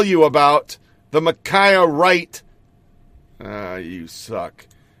tell you about the Ma'Khia Wright, you suck,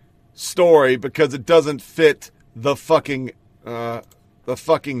 story because it doesn't fit the fucking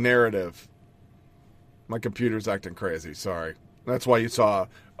narrative. My computer's acting crazy. Sorry. That's why you saw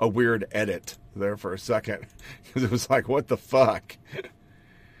a weird edit there for a second. Because it was like, what the fuck?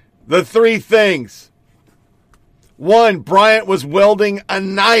 The three things. 1, Bryant was wielding a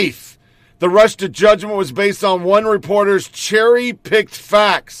knife. The rush to judgment was based on one reporter's cherry-picked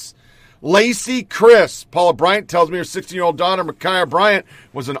facts. Lacey Chris, Paula Bryant tells me her 16-year-old daughter, Ma'Khia Bryant,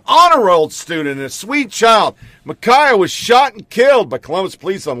 was an honor roll student and a sweet child. Ma'Khia was shot and killed by Columbus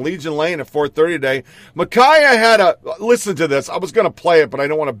police on Legion Lane at 4:30 today. Ma'Khia had a... Listen to this. I was going to play it, but I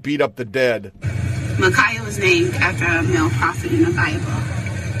don't want to beat up the dead. Ma'Khia was named after a male prophet in the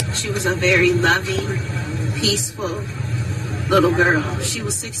Bible. She was a very loving, peaceful little girl. She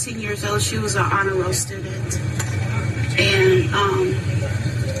was 16 years old. She was an honor roll student. And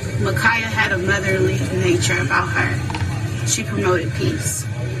Ma'Khia had a motherly nature about her. She promoted peace.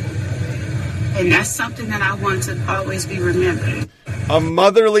 And that's something that I want to always be remembered. A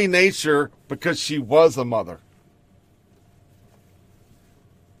motherly nature because she was a mother.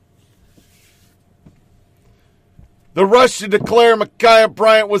 The rush to declare Ma'Khia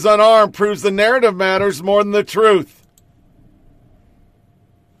Bryant was unarmed proves the narrative matters more than the truth.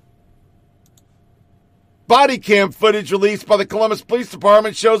 Body cam footage released by the Columbus Police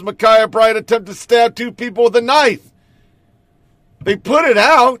Department shows Ma'Khia Bryant attempt to stab 2 people with a knife. They put it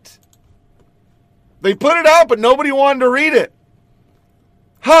out. But nobody wanted to read it.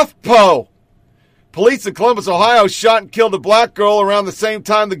 HuffPo. Police in Columbus, Ohio shot and killed a black girl around the same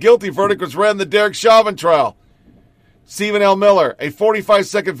time the guilty verdict was read in the Derek Chauvin trial. Stephen L. Miller, a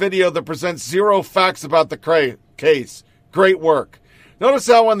 45-second video that presents 0 facts about the case. Great work. Notice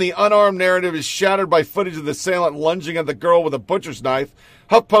how when the unarmed narrative is shattered by footage of the assailant lunging at the girl with a butcher's knife,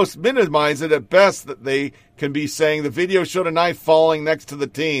 HuffPost minimize it at best that they can be saying the video showed a knife falling next to the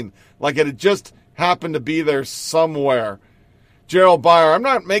teen, like it had just happened to be there somewhere. Gerald Byer, I'm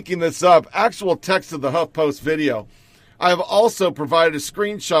not making this up. Actual text of the HuffPost video. I have also provided a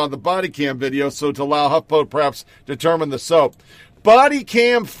screenshot of the body cam video so to allow HuffPo perhaps determine the soap. Body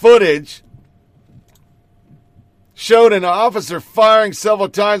cam footage showed an officer firing several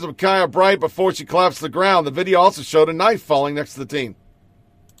times at Ma'Khia Bryant before she collapsed to the ground. The video also showed a knife falling next to the teen.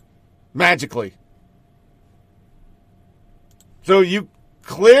 Magically. So you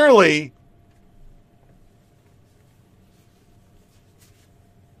clearly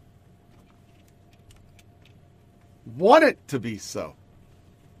want it to be so.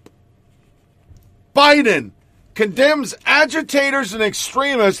 Biden condemns agitators and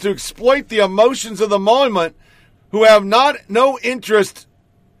extremists to exploit the emotions of the moment who have no interest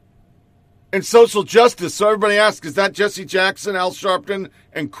in social justice. So everybody asks, is that Jesse Jackson, Al Sharpton,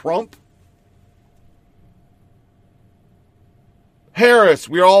 and Crump? Harris,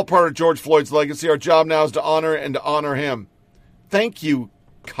 we are all part of George Floyd's legacy. Our job now is to honor him. Thank you,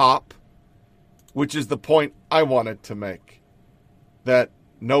 cop. Which is the point I wanted to make. That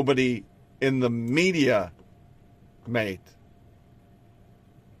nobody in the media made.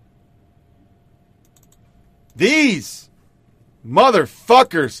 These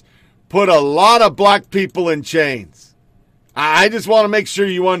motherfuckers put a lot of black people in chains. I just want to make sure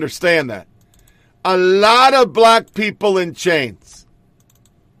you understand that. A lot of black people in chains.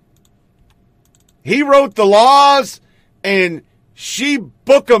 He wrote the laws and she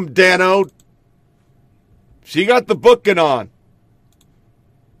book 'em, Dano. She got the booking on.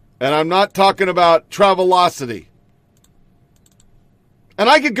 And I'm not talking about Travelocity. And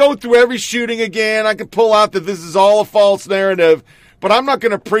I could go through every shooting again. I could pull out that this is all a false narrative. But I'm not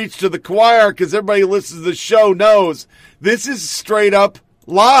going to preach to the choir because everybody who listens to the show knows this is a straight up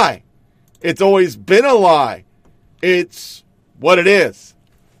lie. It's always been a lie. It's what it is.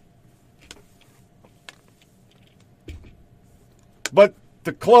 But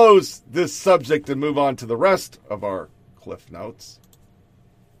to close this subject and move on to the rest of our Cliff Notes,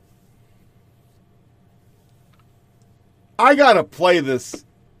 I gotta play this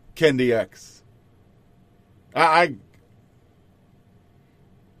Kendi X. I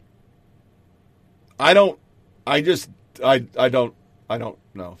don't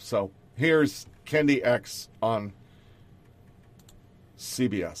know. So here's Kendi X on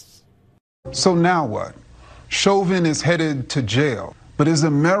CBS. So now what? Chauvin is headed to jail. But is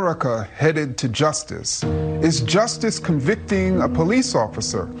America headed to justice? Is justice convicting a police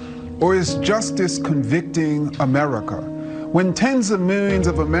officer? Or is justice convicting America? When tens of millions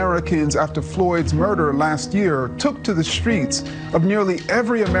of Americans after Floyd's murder last year took to the streets of nearly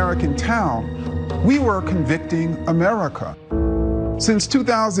every American town, we were convicting America. Since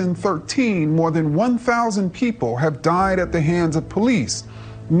 2013, more than 1,000 people have died at the hands of police,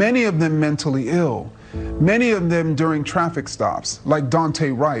 many of them mentally ill. Many of them during traffic stops, like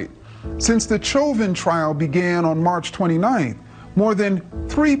Daunte Wright. Since the Chauvin trial began on March 29th, more than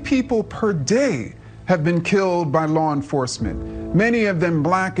 3 people per day have been killed by law enforcement, many of them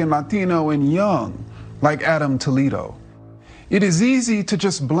Black and Latino and young, like Adam Toledo. It is easy to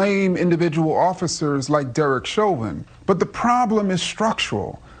just blame individual officers like Derek Chauvin, but the problem is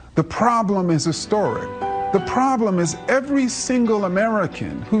structural. The problem is historic. The problem is every single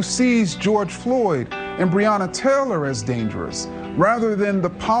American who sees George Floyd and Breonna Taylor as dangerous, rather than the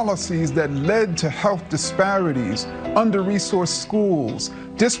policies that led to health disparities, under-resourced schools,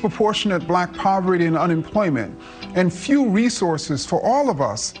 disproportionate Black poverty and unemployment, and few resources for all of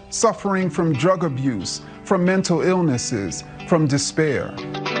us suffering from drug abuse, from mental illnesses, from despair.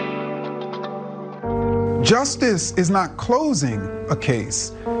 Justice is not closing a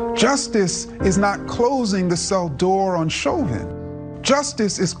case. Justice is not closing the cell door on Chauvin.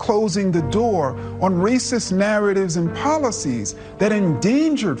 Justice is closing the door on racist narratives and policies that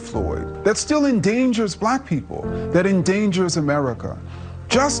endangered Floyd, that still endangers Black people, that endangers America.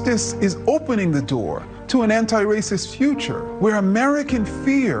 Justice is opening the door to an anti-racist future where American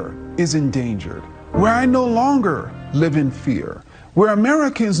fear is endangered, where I no longer live in fear, where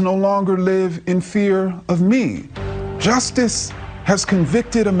Americans no longer live in fear of me. Justice has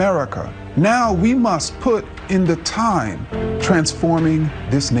convicted America. Now we must put in the time transforming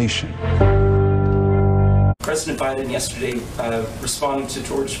this nation. President Biden yesterday, responding to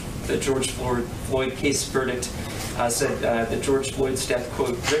the George Floyd case verdict, said that George Floyd's death,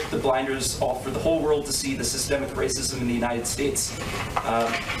 quote, ripped the blinders off for the whole world to see the systemic racism in the United States.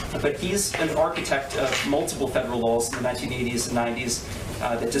 But he's an architect of multiple federal laws in the 1980s and 90s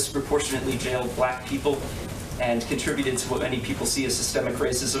that disproportionately jailed Black people and contributed to what many people see as systemic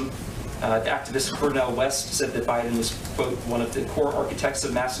racism. The activist Cornel West said that Biden was, quote, one of the core architects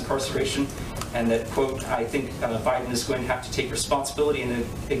of mass incarceration, and that, quote, I think Biden is going to have to take responsibility and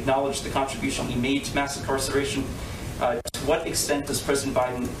acknowledge the contribution he made to mass incarceration. To what extent does President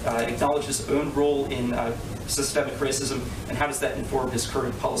Biden acknowledge his own role in systemic racism, and how does that inform his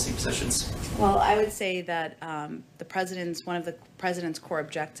current policy positions? Well, I would say that one of the president's core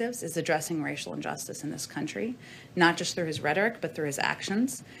objectives is addressing racial injustice in this country, not just through his rhetoric, but through his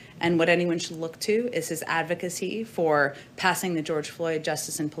actions. And what anyone should look to is his advocacy for passing the George Floyd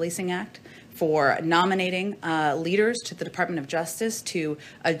Justice and Policing Act, for nominating leaders to the Department of Justice to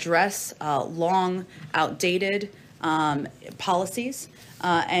address long, outdated policies,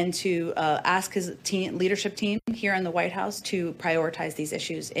 and to ask his leadership team here in the White House to prioritize these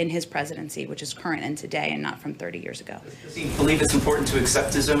issues in his presidency, which is current and today and not from 30 years ago. Does he believe it's important to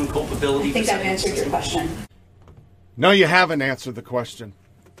accept his own culpability? I think I've answered your question. No, you haven't answered the question.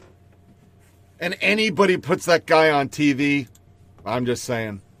 And anybody puts that guy on TV, I'm just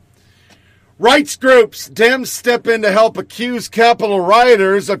saying. Rights groups. Dems step in to help accused Capitol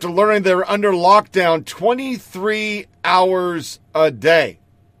rioters after learning they're under lockdown 23 hours a day.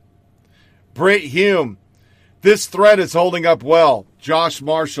 Brit Hume. This threat is holding up well. Josh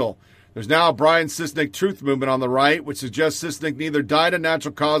Marshall. There's now a Brian Sicknick truth movement on the right, which suggests Sicknick neither died of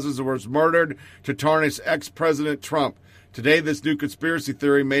natural causes or was murdered to tarnish ex-President Trump. Today, this new conspiracy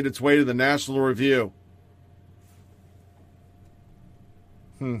theory made its way to the National Review.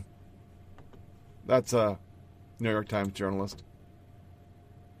 That's a New York Times journalist.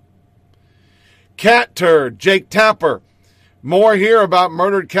 Cat turd, Jake Tapper. More here about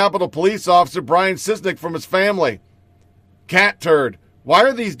murdered Capitol Police Officer Brian Sicknick from his family. Cat turd. Why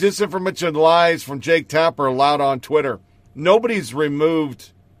are these disinformation lies from Jake Tapper allowed on Twitter? Nobody's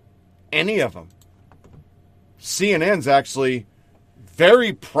removed any of them. CNN's actually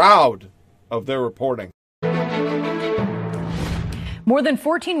very proud of their reporting. More than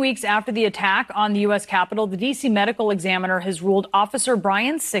 14 weeks after the attack on the U.S. Capitol, the D.C. medical examiner has ruled Officer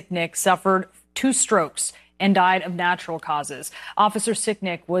Brian Sicknick suffered 2 strokes and died of natural causes. Officer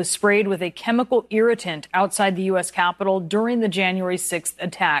Sicknick was sprayed with a chemical irritant outside the U.S. Capitol during the January 6th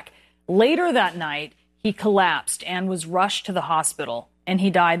attack. Later that night, he collapsed and was rushed to the hospital, and he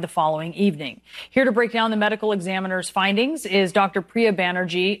died the following evening. Here to break down the medical examiner's findings is Dr. Priya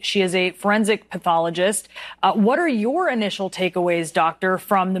Banerjee. She is a forensic pathologist. What are your initial takeaways, doctor,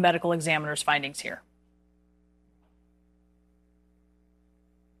 from the medical examiner's findings here?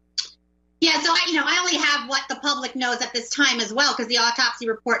 Yeah, so I only have what the public knows at this time as well, because the autopsy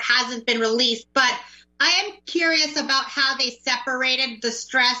report hasn't been released. But I am curious about how they separated the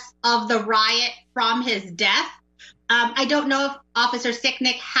stress of the riot from his death. I don't know if Officer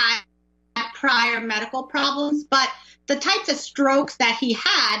Sicknick had prior medical problems, but the types of strokes that he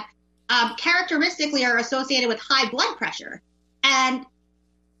had characteristically are associated with high blood pressure. And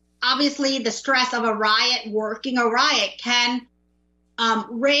obviously the stress of a riot, working a riot, can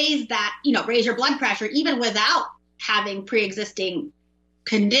raise your blood pressure even without having pre-existing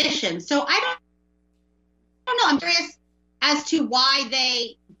conditions. So I don't know. I'm curious as to why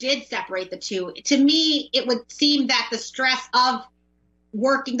they did separate the two. To me, it would seem that the stress of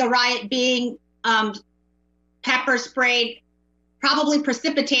working the riot, being pepper sprayed, probably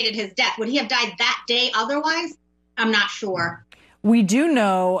precipitated his death. Would he have died that day otherwise? I'm not sure. We do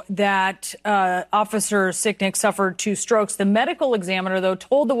know that Officer Sicknick suffered 2 strokes. The medical examiner, though,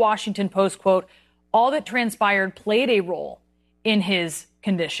 told the Washington Post, quote, all that transpired played a role in his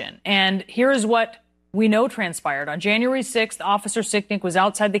condition. And here is what we know transpired. On January 6th, Officer Sicknick was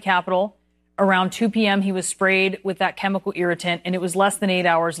outside the Capitol. Around 2 p.m., he was sprayed with that chemical irritant, and it was less than 8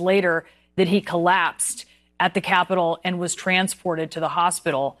 hours later that he collapsed at the Capitol and was transported to the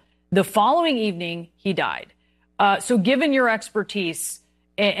hospital. The following evening, he died. So given your expertise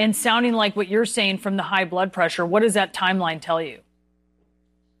and sounding like what you're saying from the high blood pressure, what does that timeline tell you?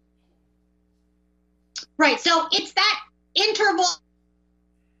 Right. So it's that interval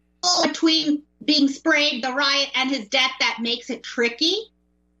between being sprayed, the riot, and his death that makes it tricky.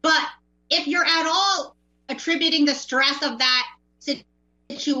 But if you're at all attributing the stress of that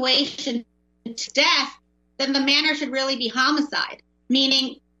situation to death, then the manner should really be homicide,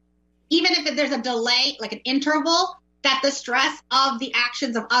 meaning even if there's a delay, like an interval, that the stress of the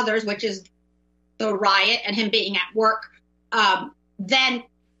actions of others, which is the riot and him being at work, then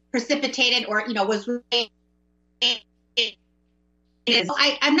precipitated or, was related.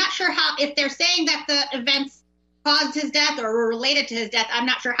 I'm not sure how, if they're saying that the events caused his death or were related to his death, I'm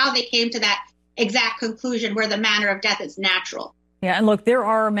not sure how they came to that exact conclusion where the manner of death is natural. Yeah, and look, there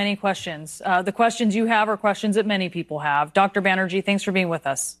are many questions. The questions you have are questions that many people have. Dr. Banerjee, thanks for being with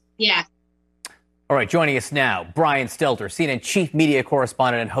us. Yeah. All right, joining us now, Brian Stelter, CNN chief media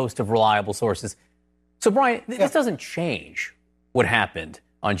correspondent and host of Reliable Sources. So, Brian, this doesn't change what happened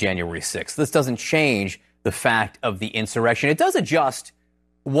on January 6th. This doesn't change the fact of the insurrection. It does adjust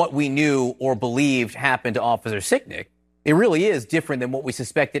what we knew or believed happened to Officer Sicknick. It really is different than what we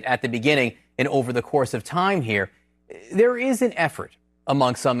suspected at the beginning and over the course of time here. There is an effort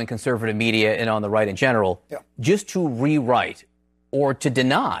among some in conservative media and on the right in general just to rewrite or to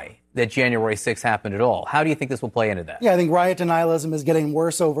deny that January 6th happened at all. How do you think this will play into that? Yeah, I think riot denialism is getting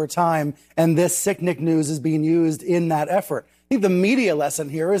worse over time, and this Sicknick news is being used in that effort. I think the media lesson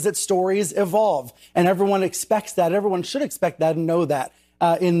here is that stories evolve, and everyone expects that. Everyone should expect that and know that.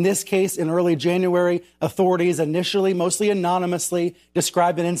 In this case, in early January, authorities initially, mostly anonymously,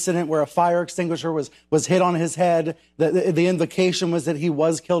 described an incident where a fire extinguisher was hit on his head. The invocation was that he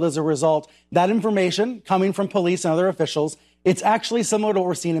was killed as a result. That information coming from police and other officials, it's actually similar to what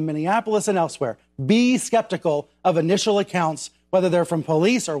we're seeing in Minneapolis and elsewhere. Be skeptical of initial accounts, whether they're from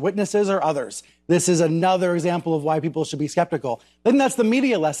police or witnesses or others. This is another example of why people should be skeptical. Then that's the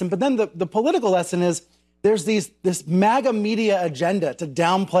media lesson. But then the political lesson is there's this MAGA media agenda to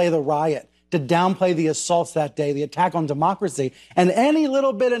downplay the riot, to downplay the assaults that day, the attack on democracy. And any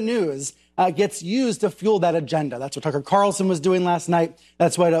little bit of news gets used to fuel that agenda. That's what Tucker Carlson was doing last night.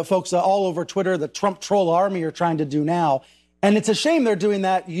 That's what folks all over Twitter, the Trump troll army, are trying to do now. And it's a shame they're doing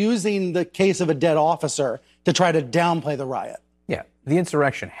that using the case of a dead officer to try to downplay the riot. Yeah, the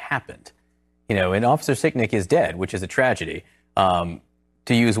insurrection happened, and Officer Sicknick is dead, which is a tragedy. To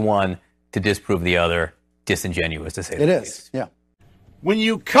use one to disprove the other, disingenuous to say the least. It is, yeah. When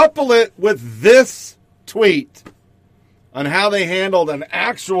you couple it with this tweet on how they handled an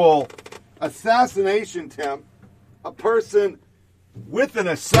actual assassination attempt, a person with an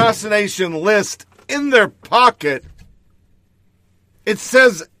assassination list in their pocket, it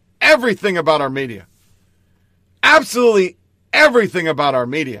says everything about our media. Absolutely everything about our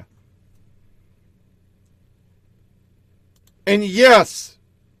media. And yes,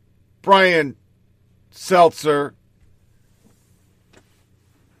 Brian Seltzer,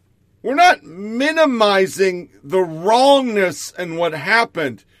 we're not minimizing the wrongness and what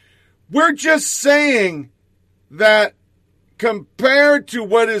happened. We're just saying that compared to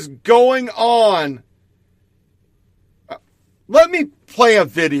what is going on, let me play a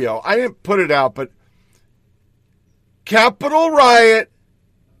video. I didn't put it out, but Capitol riot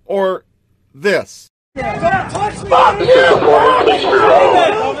or this. Fuck you!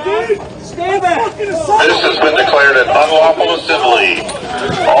 Stay back! This has been declared an unlawful assembly.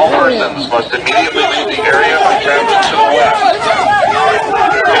 All persons must immediately leave the area by traveling to the west.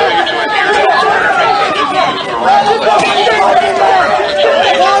 Failure to adhere to this order may send you to arrest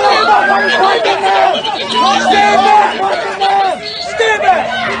Stand back!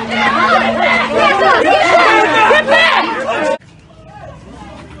 Get back!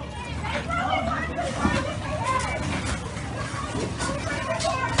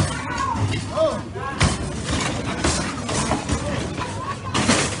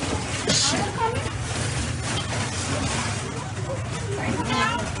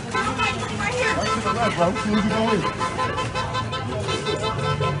 Alright, bro. Where you going?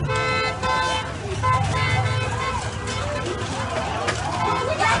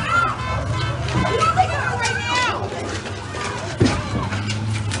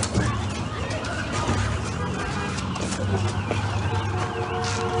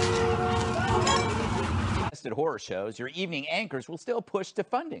 Horror shows, your evening anchors will still push to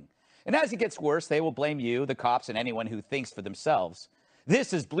funding. And as it gets worse, they will blame you, the cops, and anyone who thinks for themselves.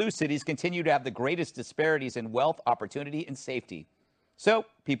 This is blue cities continue to have the greatest disparities in wealth, opportunity, and safety. So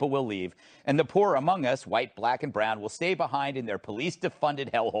people will leave, and the poor among us, white, black, and brown, will stay behind in their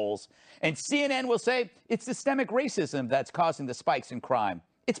police-defunded hellholes. And CNN will say it's systemic racism that's causing the spikes in crime.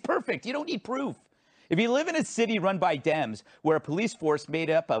 It's perfect. You don't need proof. If you live in a city run by Dems, where a police force made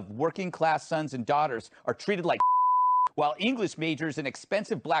up of working-class sons and daughters are treated like while English majors in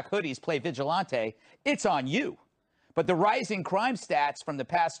expensive black hoodies play vigilante, it's on you. But the rising crime stats from the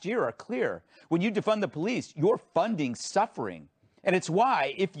past year are clear. When you defund the police, you're funding suffering. And it's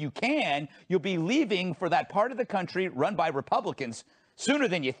why, if you can, you'll be leaving for that part of the country run by Republicans sooner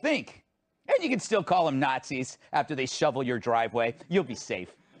than you think. And you can still call them Nazis after they shovel your driveway. You'll be safe.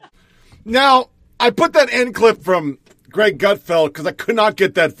 Now, I put that end clip from Greg Gutfeld because I could not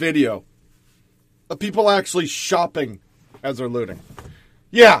get that video of people actually shopping as they're looting.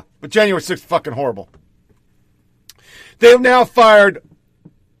 Yeah, but January 6th fucking horrible. They have now fired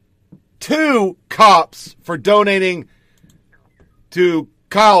 2 cops for donating to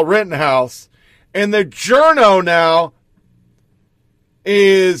Kyle Rittenhouse, and the journo now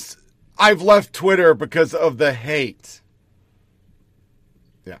is I've left Twitter because of the hate.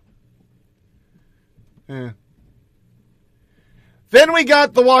 Yeah. Then we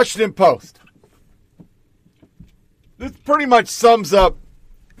got the Washington Post. This pretty much sums up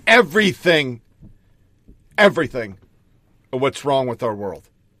everything of what's wrong with our world.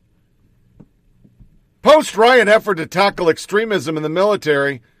 Post-riot effort to tackle extremism in the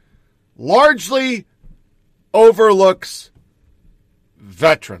military largely overlooks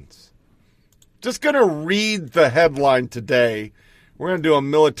veterans. Just going to read the headline today. We're going to do a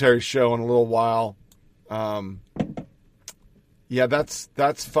military show in a little while. Yeah, that's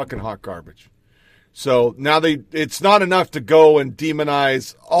fucking hot garbage. So now it's not enough to go and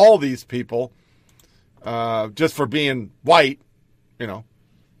demonize all these people just for being white, you know.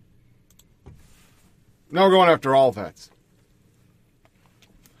 Now we're going after all vets.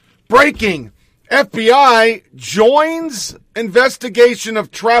 Breaking. FBI joins investigation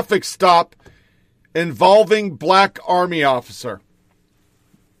of traffic stop involving black Army officer.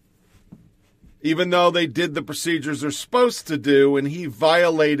 Even though they did the procedures they're supposed to do and he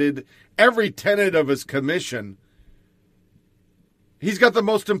violated every tenet of his commission, he's got the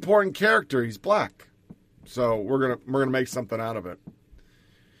most important character. He's black. So we're gonna make something out of it.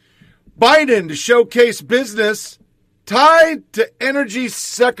 Biden to showcase business tied to Energy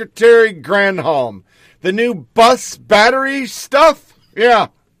Secretary Granholm. The new bus battery stuff? Yeah.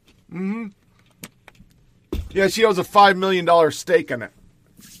 Mm-hmm. Yeah, she owes a $5 million stake in it.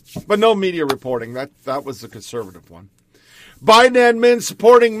 But no media reporting. That was the conservative one. Biden admin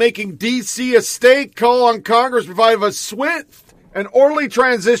supporting making D.C. a state. Call on Congress to provide a swift and orderly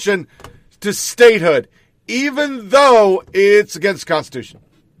transition to statehood, even though it's against the Constitution.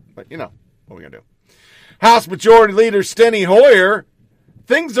 But, you know, what are we going to do? House Majority Leader Steny Hoyer,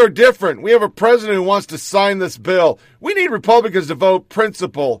 things are different. We have a president who wants to sign this bill. We need Republicans to vote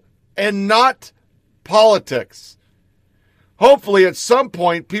principle and not politics. Hopefully, at some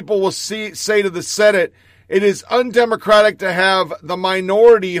point, people will say to the Senate, it is undemocratic to have the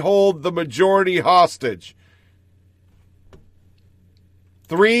minority hold the majority hostage.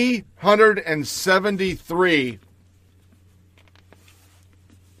 373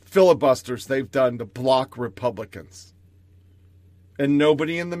 filibusters they've done to block Republicans. And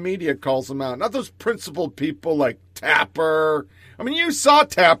nobody in the media calls them out. Not those principled people like Tapper. I mean, you saw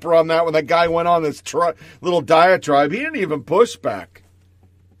Tapper on that when that guy went on this little diatribe. He didn't even push back.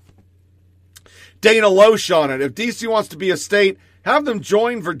 Dana Loesch on it. If D.C. wants to be a state, have them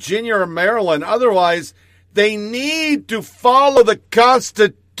join Virginia or Maryland. Otherwise, they need to follow the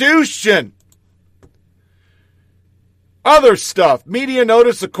Constitution. Other stuff. Media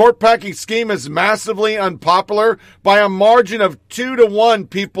notice the court packing scheme is massively unpopular. By a margin of 2-1,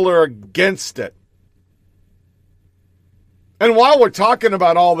 people are against it. And while we're talking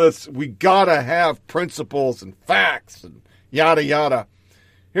about all this, we gotta have principles and facts and yada yada.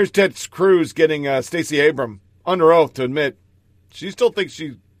 Here's Ted Cruz getting Stacey Abrams under oath to admit she still thinks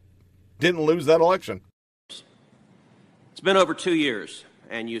she didn't lose that election. It's been over 2 years,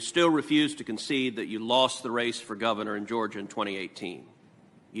 and you still refuse to concede that you lost the race for governor in Georgia in 2018.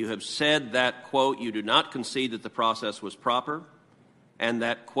 You have said that, quote, you do not concede that the process was proper, and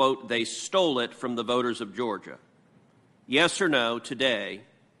that, quote, they stole it from the voters of Georgia. Yes or no, today,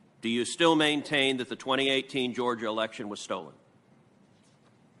 do you still maintain that the 2018 Georgia election was stolen?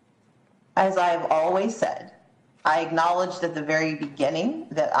 As I've always said, I acknowledged at the very beginning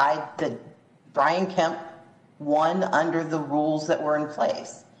that Brian Kemp won under the rules that were in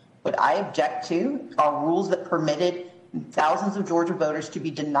place. What I object to are rules that permitted thousands of Georgia voters to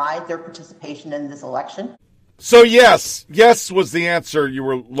be denied their participation in this election. So yes was the answer you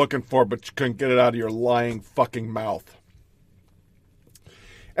were looking for, but you couldn't get it out of your lying fucking mouth.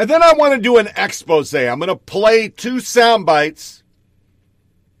 And then I want to do an expose. I'm going to play 2 sound bites.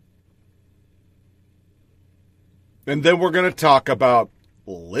 And then we're going to talk about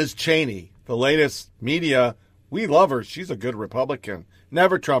Liz Cheney, the latest media. We love her. She's a good Republican.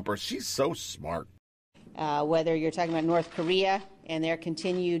 Never Trumper. She's so smart. Whether you're talking about North Korea and their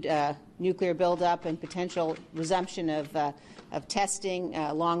continued nuclear buildup and potential resumption of testing,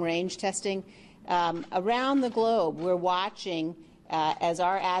 long-range testing. Around the globe, we're watching as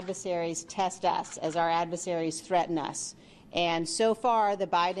our adversaries test us, as our adversaries threaten us. And so far, the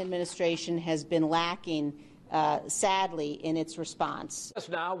Biden administration has been lacking, sadly, in its response.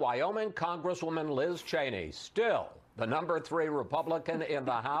 Now, Wyoming Congresswoman Liz Cheney, still the number 3 Republican in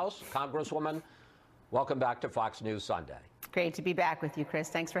the House. Congresswoman, welcome back to Fox News Sunday. Great to be back with you, Chris.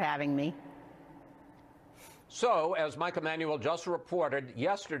 Thanks for having me. So, as Mike Emanuel just reported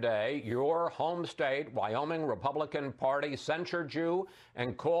yesterday, your home state, Wyoming Republican Party, censured you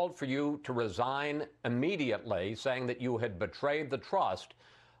and called for you to resign immediately, saying that you had betrayed the trust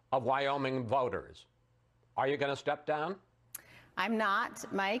of Wyoming voters. Are you going to step down? I'm not,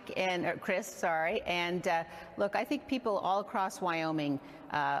 Mike and Chris, sorry. And look, I think people all across Wyoming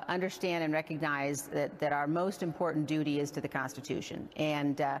understand and recognize that our most important duty is to the Constitution.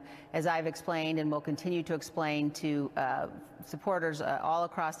 And as I've explained and will continue to explain to supporters all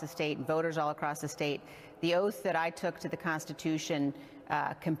across the state and voters all across the state, the oath that I took to the Constitution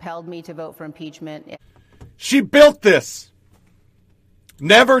compelled me to vote for impeachment. She built this.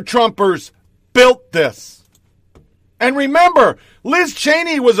 Never Trumpers built this. And remember, Liz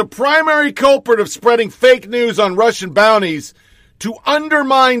Cheney was a primary culprit of spreading fake news on Russian bounties to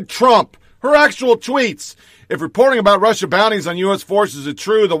undermine Trump. Her actual tweets. If reporting about Russian bounties on U.S. forces is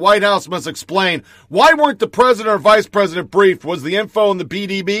true, the White House must explain. Why weren't the president or vice president briefed? Was the info in the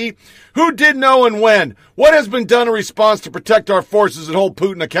BDB? Who did know and when? What has been done in response to protect our forces and hold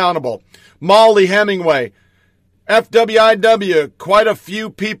Putin accountable? Molly Hemingway. FWIW, quite a few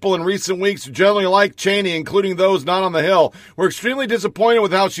people in recent weeks who generally like Cheney, including those not on the Hill, were extremely disappointed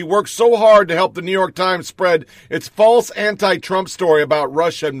with how she worked so hard to help the New York Times spread its false anti-Trump story about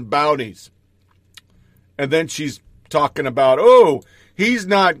Russian bounties. And then she's talking about, oh, he's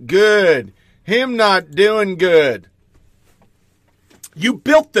not good, him not doing good. You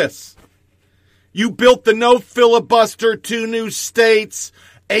built this. You built the no filibuster, 2 new states,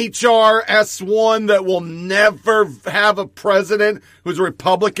 H.R. S1 that will never have a president who's a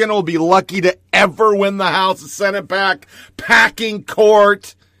Republican, will be lucky to ever win the House and Senate back, packing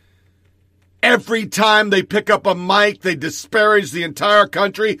court. Every time they pick up a mic, they disparage the entire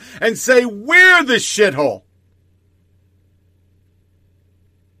country and say, we're the shithole.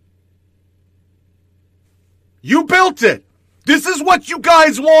 You built it. This is what you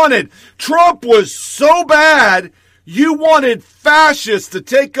guys wanted. Trump was so bad. You wanted fascists to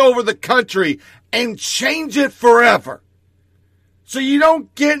take over the country and change it forever. So you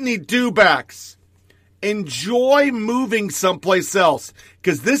don't get any do-backs. Enjoy moving someplace else,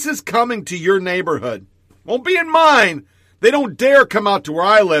 because this is coming to your neighborhood. Won't be in mine. They don't dare come out to where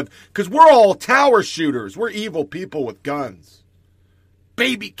I live, because we're all tower shooters. We're evil people with guns.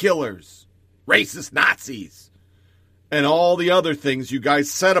 Baby killers. Racist Nazis. And all the other things you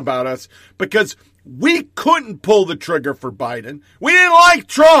guys said about us, because we couldn't pull the trigger for Biden. We didn't like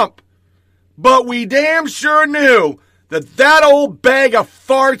Trump. But we damn sure knew that old bag of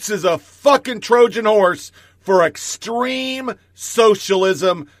farts is a fucking Trojan horse for extreme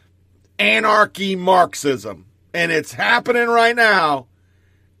socialism, anarchy, Marxism. And it's happening right now.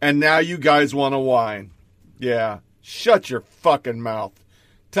 And now you guys want to whine. Yeah, shut your fucking mouth.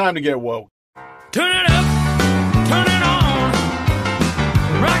 Time to get woke. Turn it up, turn it on.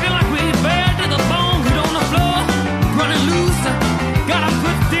 Rockin' like we bad to the bone. Get on the floor, running loose. Gotta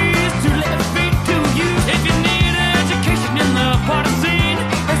put these 2 left feet to use. If you need education in the party scene,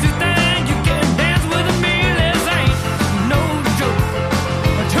 if you think you can dance with me, this ain't no joke.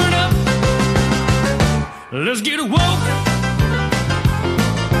 Turn up, let's get woke.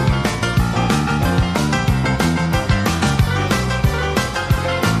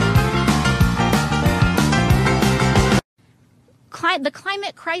 the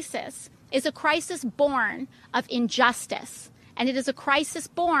climate crisis is a crisis born of injustice. And it is a crisis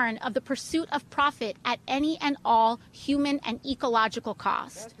born of the pursuit of profit at any and all human and ecological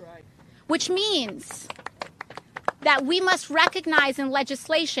cost. That's right. Which means that we must recognize in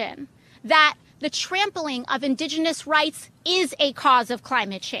legislation that the trampling of indigenous rights is a cause of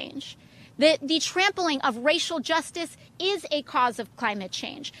climate change. The trampling of racial justice is a cause of climate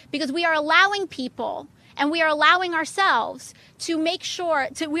change, because we are allowing people and we are allowing ourselves to make sure,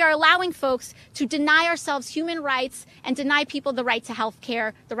 we are allowing folks to deny ourselves human rights and deny people the right to health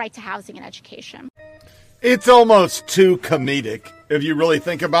care, the right to housing and education. It's almost too comedic, if you really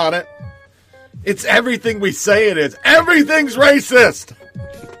think about it. It's everything we say it is. Everything's racist!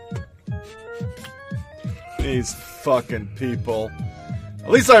 These fucking people. At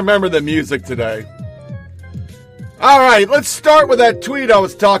least I remember the music today. All right, let's start with that tweet I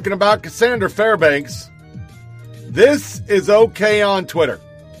was talking about, Cassandra Fairbanks. This is okay on Twitter.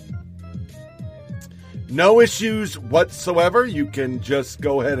 No issues whatsoever. You can just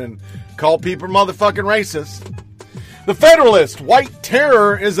go ahead and call people motherfucking racist. The Federalist, white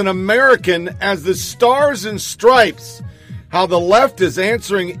terror is an American as the Stars and Stripes. How the left is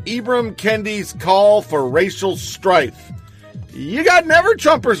answering Ibram Kendi's call for racial strife. You got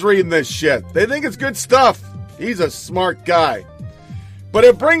never-Trumpers reading this shit. They think it's good stuff. He's a smart guy. But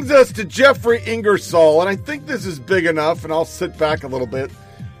it brings us to Jeffrey Ingersoll, and I think this is big enough, and I'll sit back a little bit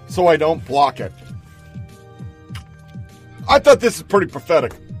so I don't block it. I thought this is pretty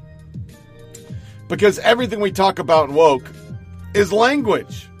prophetic. Because everything we talk about in woke is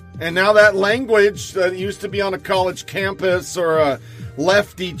language. And now that language that used to be on a college campus or a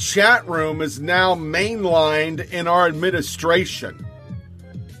lefty chat room is now mainlined in our administration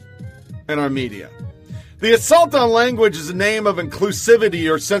and our media. The assault on language is a name of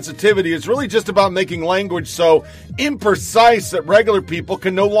inclusivity or sensitivity. It's really just about making language so imprecise that regular people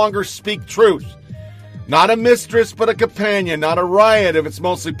can no longer speak truth. Not a mistress, but a companion. Not a riot if it's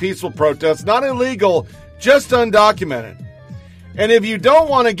mostly peaceful protests. Not illegal, just undocumented. And if you don't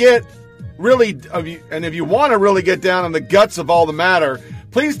want to get really, and if you want to really get down in the guts of all the matter,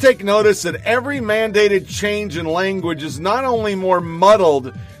 please take notice that every mandated change in language is not only more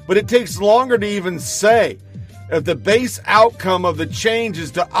muddled, but it takes longer to even say. If the base outcome of the change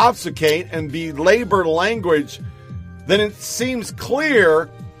is to obfuscate and belabor language, then it seems clear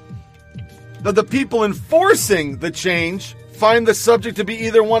that the people enforcing the change find the subject to be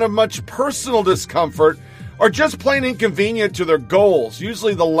either one of much personal discomfort or just plain inconvenient to their goals,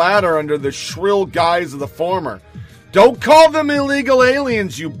 usually the latter under the shrill guise of the former. Don't call them illegal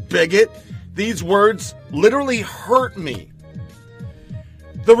aliens, you bigot. These words literally hurt me.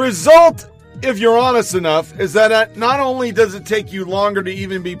 The result, if you're honest enough, is that not only does it take you longer to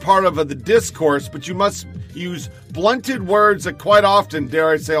even be part of the discourse, but you must use blunted words that quite often, dare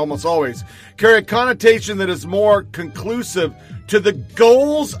I say almost always, carry a connotation that is more conclusive to the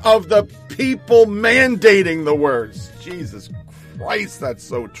goals of the people mandating the words. Jesus Christ, that's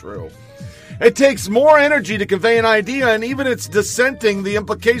so true. It takes more energy to convey an idea, and even its dissenting, the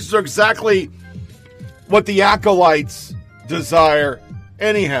implications are exactly what the acolytes desire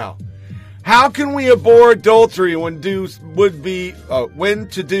anyhow. How can we abhor adultery when to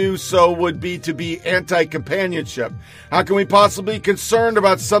do so would be to be anti-companionship? How can we possibly be concerned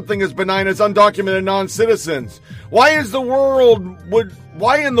about something as benign as undocumented non-citizens? Why in the world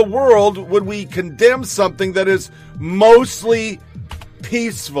would we condemn something that is mostly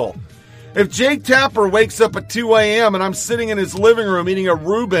peaceful? If Jake Tapper wakes up at 2 a.m. and I'm sitting in his living room eating a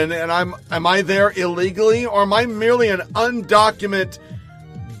Reuben, and am I there illegally, or am I merely an undocumented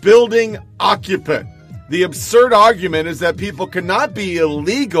building occupant? The absurd argument is that people cannot be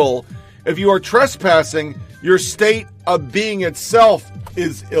illegal if you are trespassing. Your state of being itself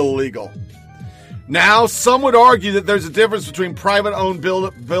is illegal. Now, some would argue that there's a difference between private-owned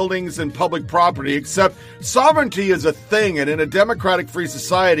buildings and public property, except sovereignty is a thing, and in a democratic free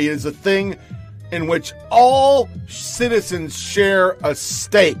society, it is a thing in which all citizens share a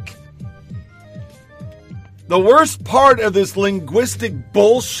stake. The worst part of this linguistic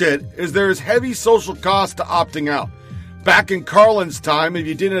bullshit is there is heavy social cost to opting out. Back in Carlin's time, if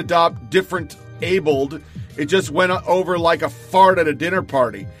you didn't adopt different abled, it just went over like a fart at a dinner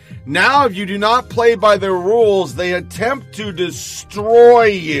party. Now, if you do not play by their rules, they attempt to destroy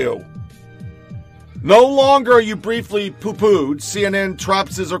you. No longer are you briefly poo-pooed. CNN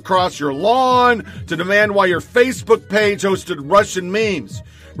tropses across your lawn to demand why your Facebook page hosted Russian memes.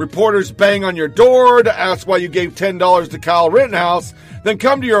 Reporters bang on your door to ask why you gave $10 to Kyle Rittenhouse. Then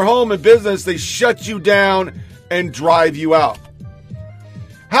come to your home and business, they shut you down and drive you out.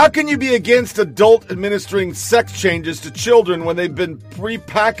 How can you be against adult administering sex changes to children when they've been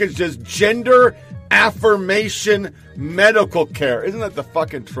prepackaged as gender affirmation medical care? Isn't that the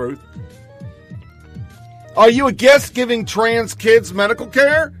fucking truth? Are you against giving trans kids medical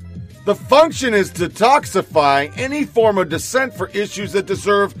care? The function is to detoxify any form of dissent for issues that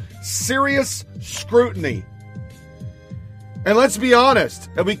deserve serious scrutiny. And let's be honest,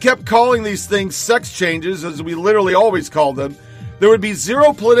 if we kept calling these things sex changes, as we literally always call them, there would be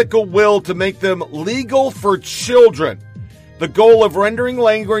zero political will to make them legal for children. The goal of rendering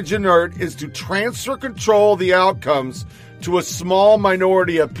language inert is to transfer control of the outcomes to a small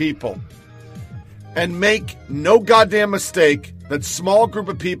minority of people. And make no goddamn mistake, that small group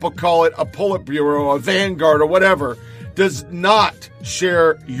of people, call it a Politburo, a Vanguard, or whatever, does not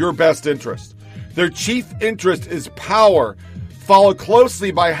share your best interest. Their chief interest is power, followed closely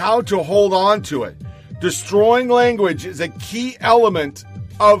by how to hold on to it. Destroying language is a key element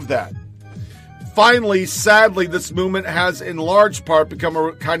of that. Finally, sadly, this movement has in large part become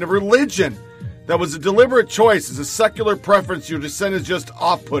a kind of religion that was a deliberate choice. As a secular preference, your dissent is just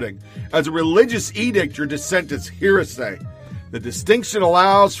off-putting. As a religious edict, your dissent is heresy. The distinction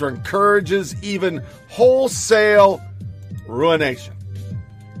allows for encourages even wholesale ruination.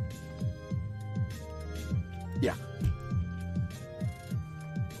 Yeah.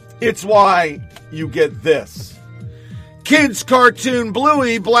 It's why you get this. Kids cartoon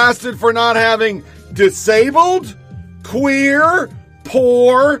Bluey blasted for not having disabled, queer,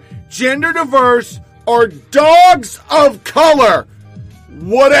 poor, gender diverse, or dogs of color.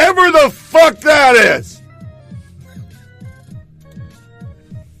 Whatever the fuck that is.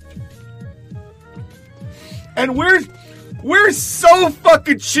 And we're so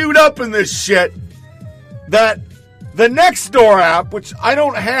fucking chewed up in this shit that the Nextdoor app, which I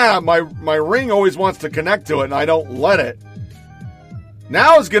don't have, my Ring always wants to connect to it and I don't let it,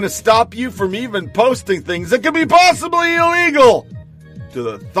 now is going to stop you from even posting things that could be possibly illegal to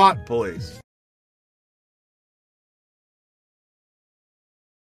the thought police.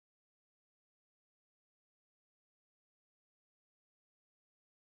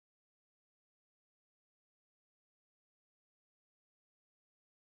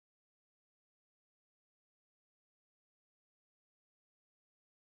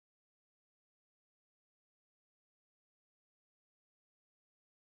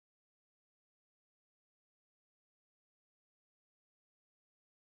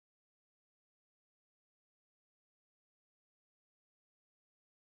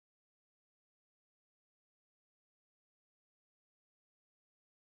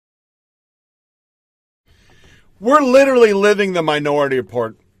 We're literally living the Minority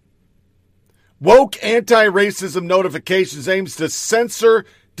Report. Woke anti-racism notifications aims to censor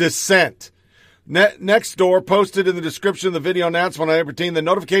dissent. Nextdoor posted in the description of the video announcement on April 18, the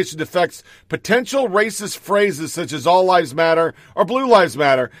notification defects potential racist phrases such as all lives matter or blue lives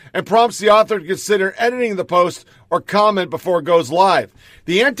matter and prompts the author to consider editing the post or comment before it goes live.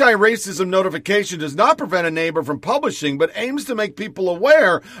 The anti-racism notification does not prevent a neighbor from publishing, but aims to make people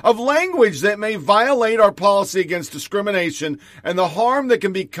aware of language that may violate our policy against discrimination and the harm that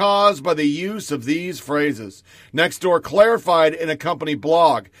can be caused by the use of these phrases. Nextdoor clarified in a company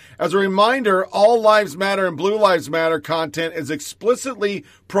blog. As a reminder, all lives matter and blue lives matter content is explicitly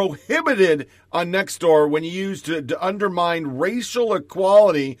prohibited on Nextdoor when used to undermine racial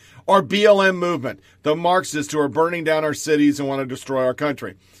equality or BLM movement, the Marxists who are burning down our cities and want to destroy our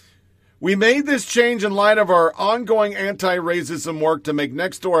country. We made this change in light of our ongoing anti-racism work to make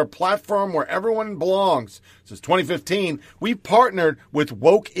Nextdoor a platform where everyone belongs. Since 2015, we partnered with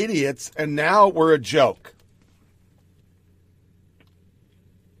woke idiots, and now we're a joke.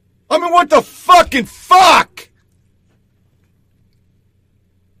 I mean, what the fucking fuck?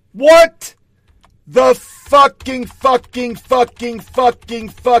 What the fucking fuck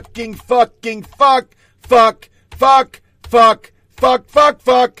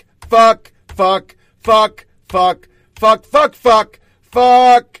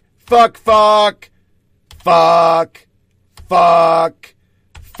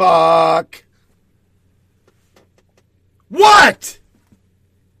What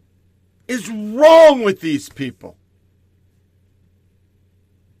is wrong with these people?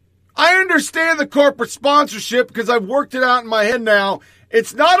 I understand the corporate sponsorship because I've worked it out in my head now.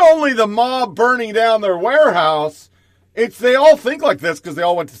 It's not only the mob burning down their warehouse, it's they all think like this because they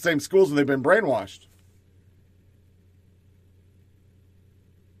all went to the same schools and they've been brainwashed.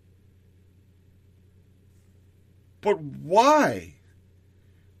 But why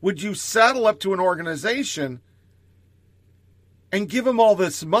would you saddle up to an organization and give them all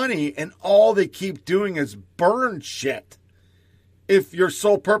this money and all they keep doing is burn shit? if your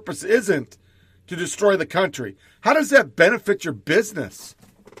sole purpose isn't to destroy the country? How does that benefit your business?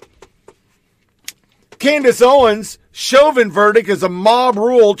 Candace Owens, Chauvin verdict is a mob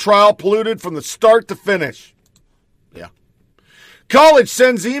rule trial polluted from the start to finish. Yeah. College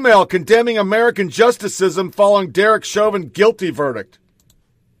sends email condemning American justice system following Derek Chauvin guilty verdict.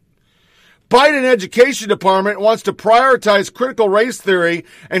 Biden Education Department wants to prioritize critical race theory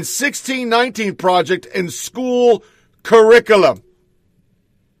and 1619 Project in school curriculum.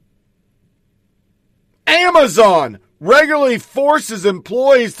 Amazon regularly forces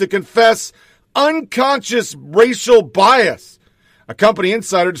employees to confess unconscious racial bias. A company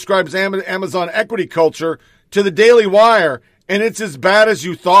insider describes Amazon equity culture to the Daily Wire, and it's as bad as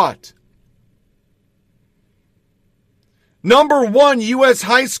you thought. Number 1 U.S.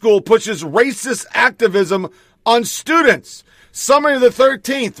 high school pushes racist activism on students. Summary of the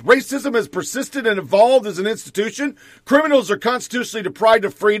 13th. Racism has persisted and evolved as an institution. Criminals are constitutionally deprived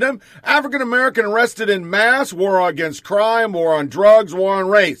of freedom. African American arrested in mass. War against crime. War on drugs. War on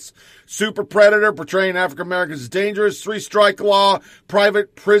race. Super predator portraying African Americans as dangerous. 3-strike law.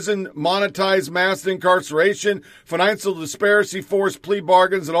 Private prison monetized mass incarceration. Financial disparity. Forced plea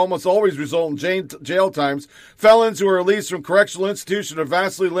bargains that almost always result in jail times. Felons who are released from correctional institutions are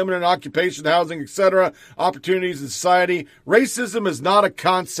vastly limited occupation, housing, etc. Opportunities in society. Racism is not a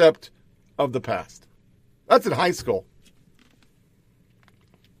concept of the past. That's in high school.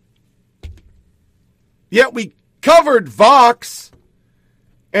 Yet we covered Vox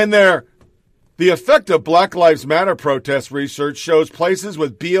and the effect of Black Lives Matter protest research shows places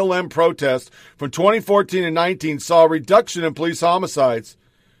with BLM protests from 2014 and 19 saw a reduction in police homicides,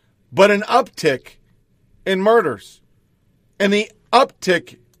 but an uptick in murders. And the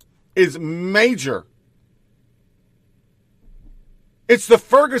uptick is major. It's the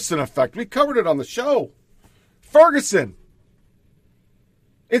Ferguson effect. We covered it on the show. Ferguson.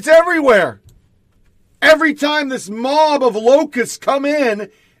 It's everywhere. Every time this mob of locusts come in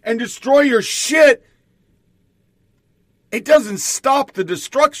and destroy your shit, it doesn't stop the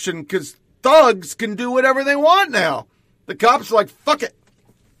destruction because thugs can do whatever they want now. The cops are like, fuck it.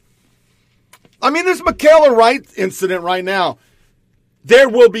 I mean, this Michaela Wright incident right now, there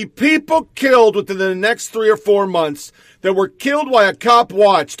will be people killed within the next 3 or 4 months that were killed while a cop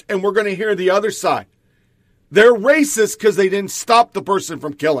watched, and we're going to hear the other side. They're racist because they didn't stop the person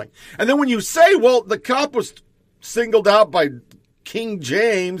from killing. And then when you say, well, the cop was singled out by King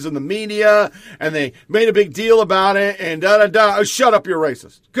James and the media, and they made a big deal about it, and da-da-da, oh, shut up, you're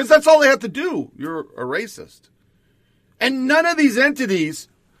racist. Because that's all they have to do. You're a racist. And none of these entities,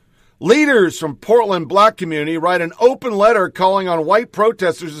 leaders from Portland black community, write an open letter calling on white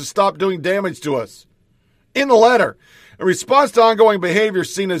protesters to stop doing damage to us. In the letter, in response to ongoing behavior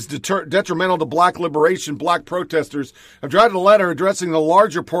seen as detrimental to black liberation, black protesters have drafted a letter addressing the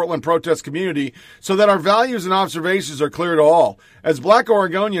larger Portland protest community so that our values and observations are clear to all. As black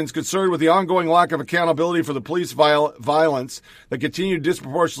Oregonians concerned with the ongoing lack of accountability for the police violence that continue to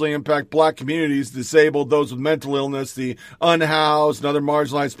disproportionately impact black communities, disabled, those with mental illness, the unhoused, and other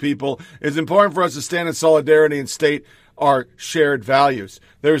marginalized people, it is important for us to stand in solidarity and state our shared values.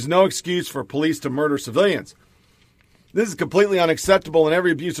 There is no excuse for police to murder civilians. This is completely unacceptable, and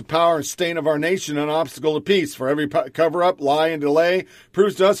every abuse of power and stain of our nation an obstacle to peace. For every cover-up, lie, and delay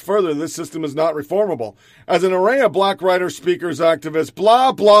proves to us further this system is not reformable. As an array of black writers, speakers, activists,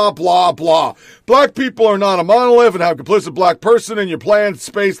 blah, blah, blah, blah. Black people are not a monolith, and have a complicit black person in your planned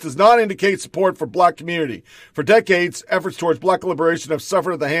space does not indicate support for black community. For decades, efforts towards black liberation have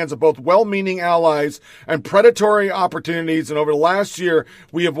suffered at the hands of both well-meaning allies and predatory opportunities, and over the last year,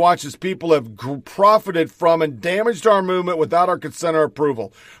 we have watched as people have profited from and damaged our movement without our consent or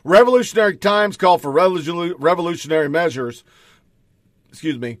approval. Revolutionary times call for revolutionary measures.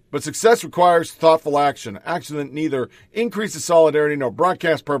 But success requires thoughtful action. Action that neither increases solidarity nor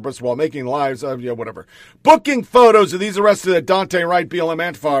broadcast purpose while making lives of, whatever. Booking photos of these arrested at Dante Wright BLM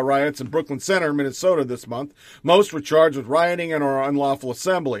Antifa riots in Brooklyn Center, Minnesota this month. Most were charged with rioting and or unlawful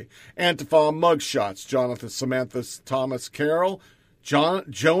assembly. Antifa mugshots. Jonah Samantha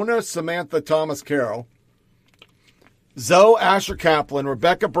Thomas Carroll. Zoe Asher Kaplan,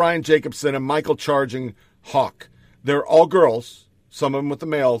 Rebecca Bryan Jacobson, and Michael Charging Hawk. They're all girls. Some of them with the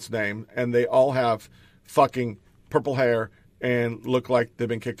male's name, and they all have fucking purple hair and look like they've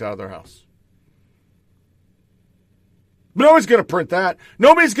been kicked out of their house. Nobody's going to print that.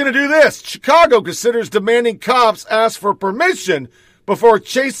 Nobody's going to do this. Chicago considers demanding cops ask for permission before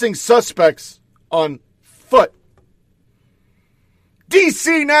chasing suspects on foot.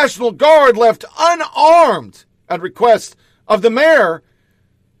 D.C. National Guard left unarmed at request of the mayor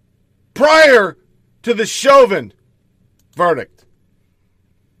prior to the Chauvin verdict.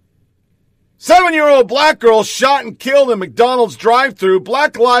 7-year-old black girl shot and killed in McDonald's drive-thru.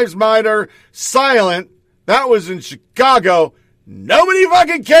 Black Lives Matter, silent. That was in Chicago. Nobody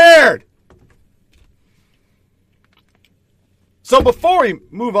fucking cared. So before we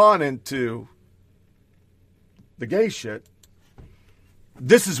move on into the gay shit,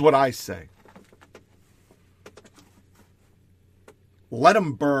 this is what I say. Let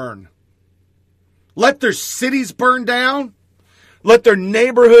them burn. Let their cities burn down. Let their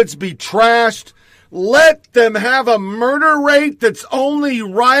neighborhoods be trashed. Let them have a murder rate that's only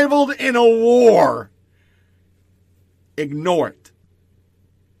rivaled in a war. Ignore it.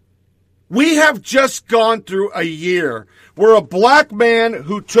 We have just gone through a year where a black man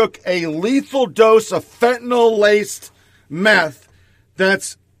who took a lethal dose of fentanyl-laced meth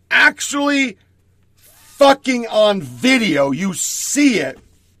that's actually fucking on video, you see it.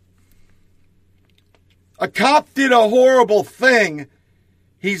 A cop did a horrible thing.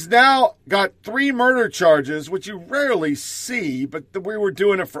 He's now got 3 murder charges, which you rarely see, but we were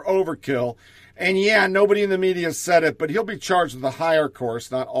doing it for overkill. And yeah, nobody in the media said it, but he'll be charged with a higher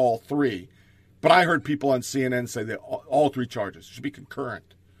course, not all 3. But I heard people on CNN say that all 3 charges should be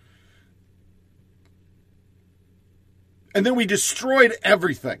concurrent. And then we destroyed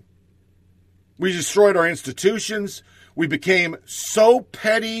everything. We destroyed our institutions. We became so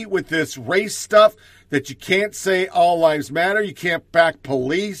petty with this race stuff that you can't say all lives matter. You can't back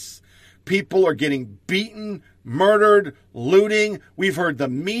police. People are getting beaten, murdered, looting. We've heard the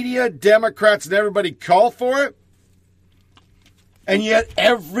media, Democrats, and everybody call for it. And yet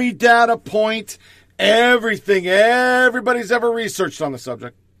every data point, everything, everybody's ever researched on the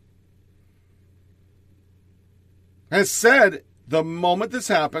subject has said the moment this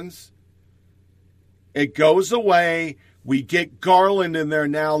happens, it goes away. We get Garland in there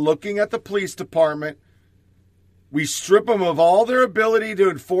now looking at the police department. We strip them of all their ability to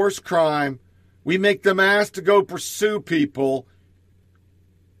enforce crime. We make them ask to go pursue people.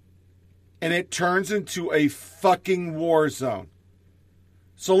 And it turns into a fucking war zone.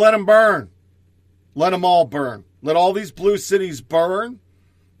 So let them burn. Let them all burn. Let all these blue cities burn.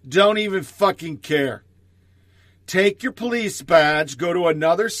 Don't even fucking care. Take your police badge, go to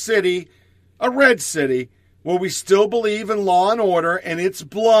another city, a red city, where we still believe in law and order, and it's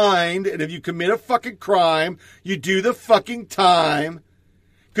blind, and if you commit a fucking crime, you do the fucking time.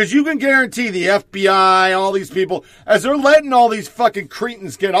 Because you can guarantee the FBI, all these people, as they're letting all these fucking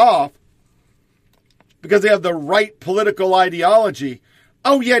cretins get off, because they have the right political ideology,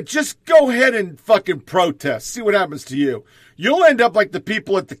 oh yeah, just go ahead and fucking protest. See what happens to you. You'll end up like the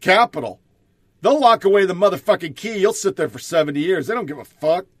people at the Capitol. They'll lock away the motherfucking key. You'll sit there for 70 years. They don't give a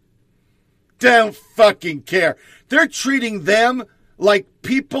fuck. Don't fucking care. They're treating them like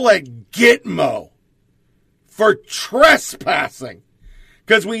people at Gitmo for trespassing.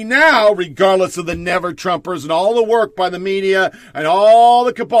 Because we now, regardless of the never-Trumpers and all the work by the media and all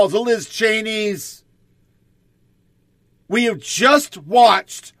the cabals, the Liz Cheneys, we have just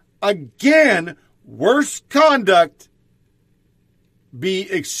watched, again, worse conduct be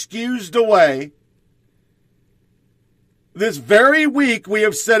excused away. This very week, we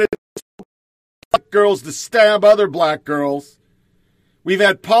have said it's black girls to stab other black girls. We've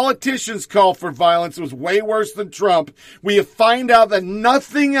had politicians call for violence. It was way worse than Trump. We have found out that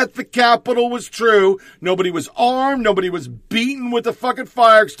nothing at the Capitol was true. Nobody was armed. Nobody was beaten with a fucking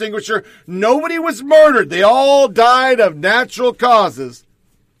fire extinguisher. Nobody was murdered. They all died of natural causes.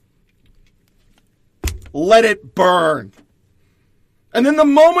 Let it burn. And then the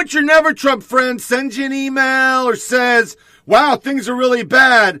moment your Never Trump friend sends you an email or says, wow, things are really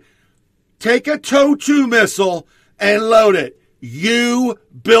bad, take a TOW-2 missile and load it. You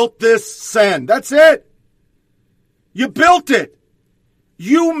built this send. That's it. You built it.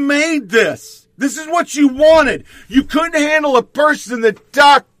 You made this. This is what you wanted. You couldn't handle a person that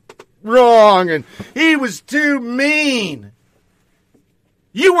talked wrong and he was too mean.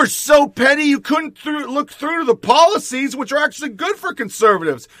 You were so petty you couldn't look through to the policies, which are actually good for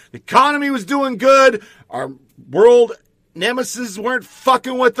conservatives. The economy was doing good. Our world nemesis weren't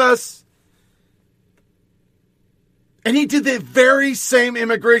fucking with us. And he did the very same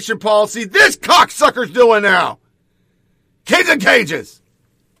immigration policy this cocksucker's doing now. Kids in cages.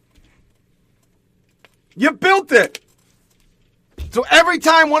 You built it. So every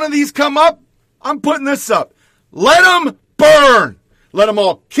time one of these come up, I'm putting this up. Let them burn. Let them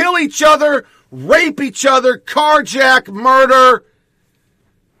all kill each other, rape each other, carjack, murder.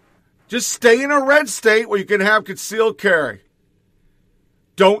 Just stay in a red state where you can have concealed carry.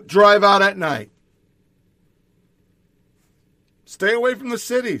 Don't drive out at night. Stay away from the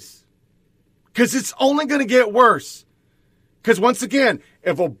cities. Because it's only going to get worse. Because once again,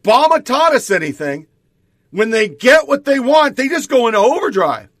 if Obama taught us anything, when they get what they want, they just go into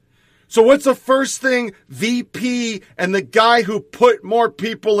overdrive. So what's the first thing VP and the guy who put more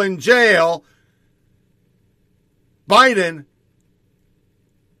people in jail, Biden,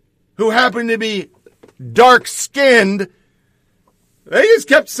 who happened to be dark-skinned, they just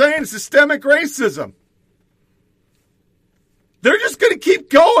kept saying systemic racism. They're just going to keep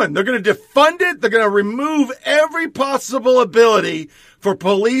going. They're going to defund it. They're going to remove every possible ability for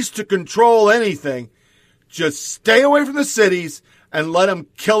police to control anything. Just stay away from the cities and let them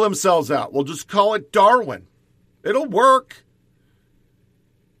kill themselves out. We'll just call it Darwin. It'll work.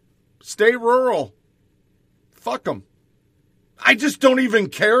 Stay rural. Fuck them. I just don't even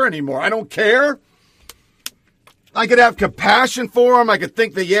care anymore. I don't care. I could have compassion for them. I could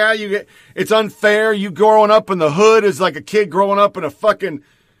think that, it's unfair. You growing up in the hood is like a kid growing up in a fucking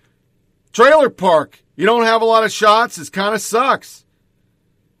trailer park. You don't have a lot of shots. It kind of sucks.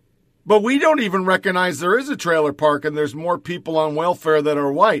 But we don't even recognize there is a trailer park and there's more people on welfare that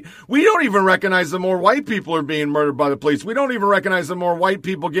are white. We don't even recognize that more white people are being murdered by the police. We don't even recognize that more white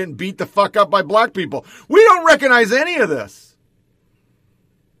people getting beat the fuck up by black people. We don't recognize any of this.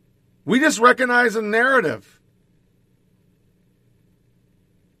 We just recognize a narrative.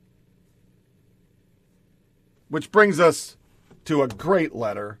 Which brings us to a great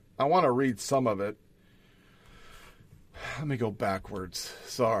letter. I want to read some of it. Let me go backwards.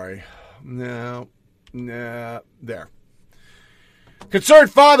 Sorry. No. There. Concerned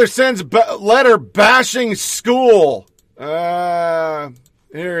father sends letter bashing school. Here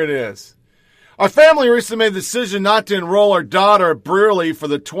it is. Our family recently made the decision not to enroll our daughter at Brearley for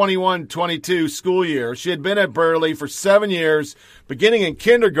the 21-22 school year. She had been at Brearley for 7 years, beginning in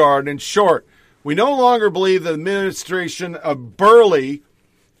kindergarten. In short, we no longer believe the administration of Brearley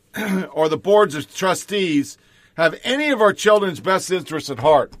or the boards of trustees have any of our children's best interests at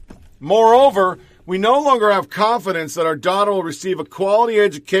heart. Moreover, we no longer have confidence that our daughter will receive a quality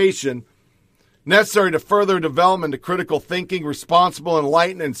education necessary to further development to critical thinking, responsible,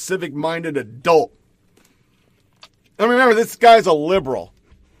 enlightened, and civic-minded adult. And remember, this guy's a liberal.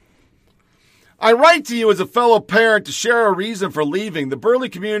 I write to you as a fellow parent to share a reason for leaving the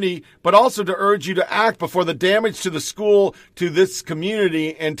Brearley community, but also to urge you to act before the damage to the school, to this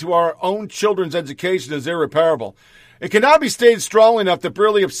community, and to our own children's education is irreparable. It cannot be stated strongly enough that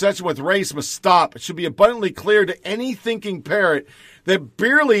Brearley obsession with race must stop. It should be abundantly clear to any thinking parent that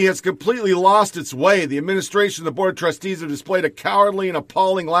Brearley has completely lost its way. The administration and the Board of Trustees have displayed a cowardly and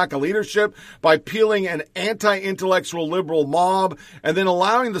appalling lack of leadership by peeling an anti-intellectual liberal mob and then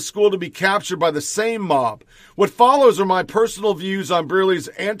allowing the school to be captured by the same mob. What follows are my personal views on Brearley's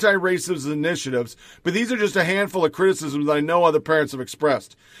anti-racist initiatives, but these are just a handful of criticisms that I know other parents have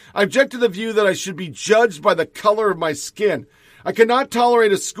expressed. I object to the view that I should be judged by the color of my skin. I cannot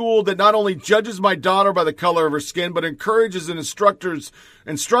tolerate a school that not only judges my daughter by the color of her skin, but encourages and instructs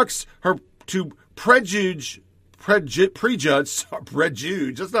her to prejudge, that's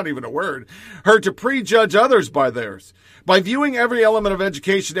not even a word, her to prejudge others by theirs. By viewing every element of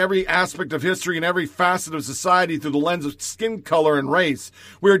education, every aspect of history, and every facet of society through the lens of skin color and race,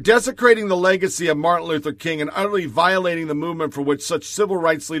 we are desecrating the legacy of Martin Luther King and utterly violating the movement for which such civil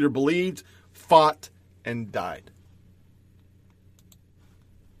rights leader believed, fought, and died.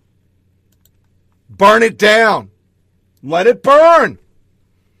 Burn it down. Let it burn.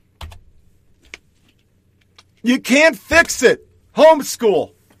 You can't fix it.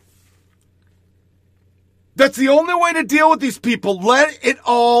 Homeschool. That's the only way to deal with these people. Let it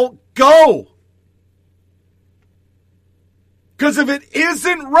all go. Because if it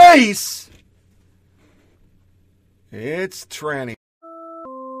isn't race, it's tranny.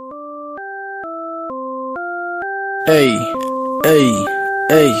 Hey,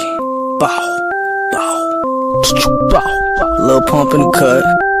 bow. Lil pump in the cut.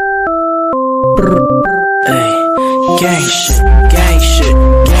 Ay, gang shit, gang shit,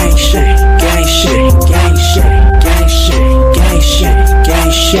 gang shit, gang shit, gang shit, gang shit, gang shit,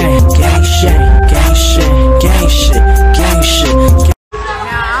 gang shit, gang shit, gang shit, gang shit, gang shit.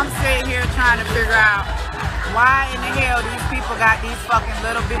 Now I'm sitting here trying to figure out why in the hell these people got these fucking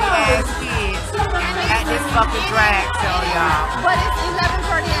little bitty ass kids at this fucking drag show, y'all. But it's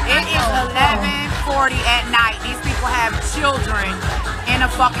 11:40 at night. It is 11:40 at night. These people have children in a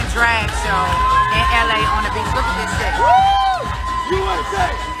fucking drag show in LA on the beach. Look at this shit. Woo! USA!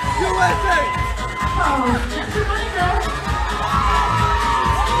 USA!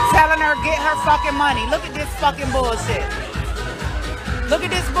 Telling her get her fucking money. Look at this fucking bullshit. Look at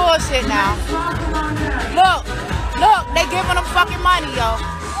this bullshit now. Look, they giving them fucking money, yo.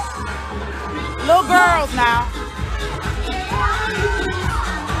 Little girls now.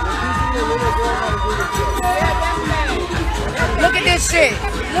 Look at this shit.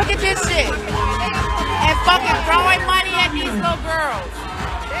 Look at this shit. And fucking throwing money at these little girls.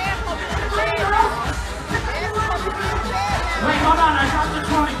 Wait, hold on. I dropped the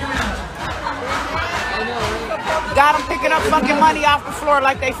 20. Give me that. Got them picking up fucking money off the floor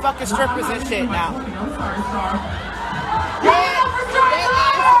like they fucking strippers and shit now.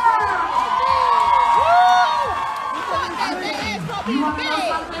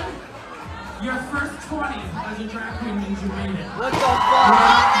 Your first 20 as a drag queen means you made it. What the fuck?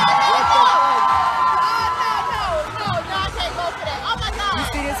 You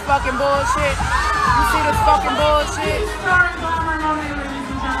see this fucking bullshit? You see this fucking bullshit?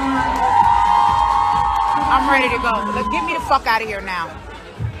 I'm ready to go. Look, get me the fuck out of here now.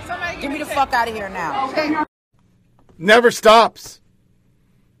 Get me the fuck out of here now. Never stops.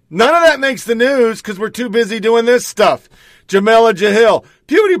 None of that makes the news because we're too busy doing this stuff. Jamila Jahil.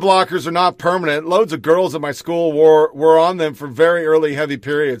 Puberty blockers are not permanent. Loads of girls at my school were on them for very early heavy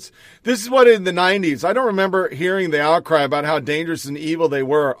periods. This is what in the 90s. I don't remember hearing the outcry about how dangerous and evil they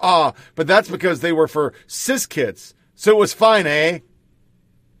were. But that's because they were for cis kids. So it was fine, eh?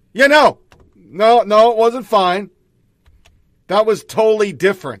 Yeah, no, it wasn't fine. That was totally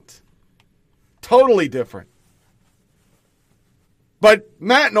different. Totally different. But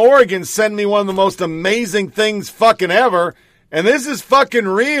Matt in Oregon sent me one of the most amazing things fucking ever. And this is fucking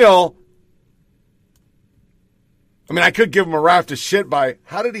real. I mean, I could give him a raft of shit by,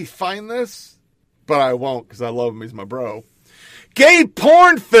 how did he find this? But I won't because I love him. He's my bro. Gay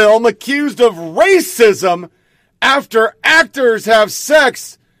porn film accused of racism after actors have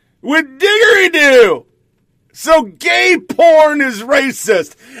sex with didgeridoo. So gay porn is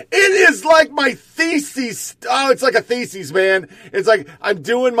racist. It is like my thesis. Oh, it's like a thesis, man. It's like I'm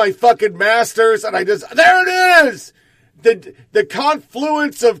doing my fucking master's and there it is. The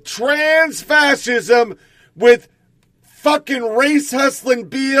confluence of trans fascism with fucking race hustling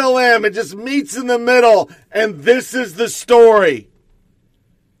BLM. It just meets in the middle. And this is the story.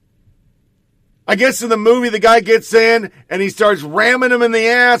 I guess in the movie, the guy gets in and he starts ramming him in the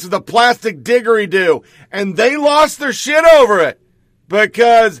ass with a plastic didgeridoo. And they lost their shit over it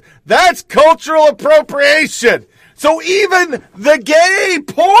because that's cultural appropriation. So even the gay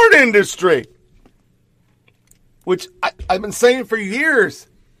porn industry, which I've been saying for years,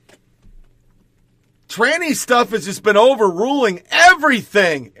 tranny stuff has just been overruling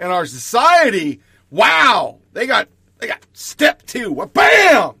everything in our society. Wow. They got step 2.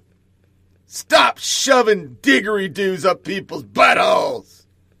 Bam! Stop shoving didgeridoos up people's buttholes.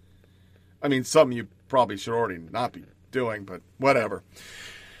 I mean, something you probably should already not be doing, but whatever.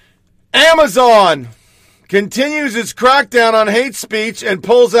 Amazon continues its crackdown on hate speech and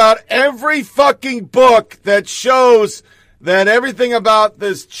pulls out every fucking book that shows that everything about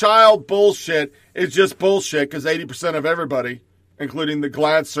this child bullshit is just bullshit because 80% of everybody, including the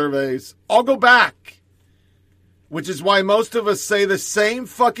GLAAD surveys, all go back. Which is why most of us say the same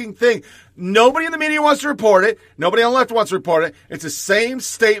fucking thing. Nobody in the media wants to report it. Nobody on the left wants to report it. It's the same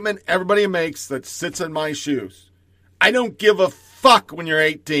statement everybody makes that sits in my shoes. I don't give a fuck when you're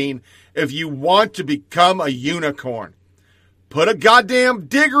 18 if you want to become a unicorn. Put a goddamn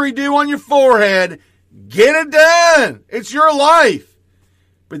didgeridoo on your forehead. Get it done. It's your life.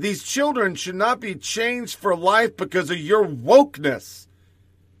 But these children should not be changed for life because of your wokeness.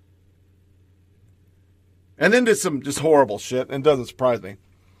 And then did some just horrible shit, and it doesn't surprise me.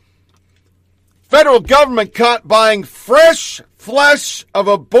 Federal government caught buying fresh flesh of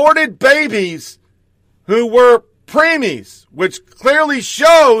aborted babies who were preemies, which clearly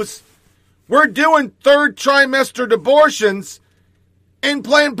shows we're doing third trimester abortions in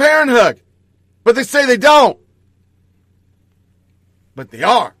Planned Parenthood. But they say they don't. But they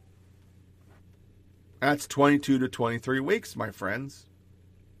are. That's 22 to 23 weeks, my friends.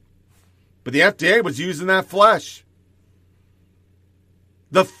 But the FDA was using that flesh.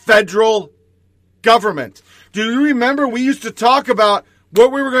 The federal government. Do you remember we used to talk about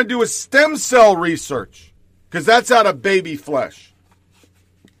what we were going to do with stem cell research? Because that's out of baby flesh.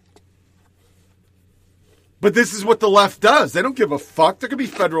 But this is what the left does. They don't give a fuck. There could be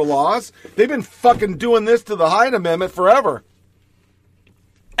federal laws. They've been fucking doing this to the Hyde Amendment forever.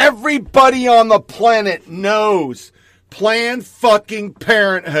 Everybody on the planet knows Planned fucking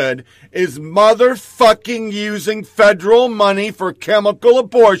Parenthood is motherfucking using federal money for chemical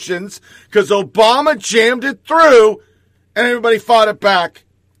abortions because Obama jammed it through and everybody fought it back.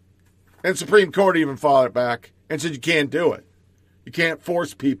 And Supreme Court even fought it back and said you can't do it. You can't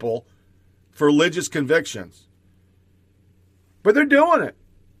force people for religious convictions. But they're doing it.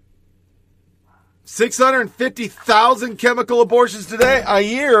 650,000 chemical abortions a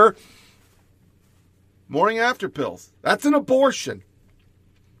year. Morning after pills. That's an abortion.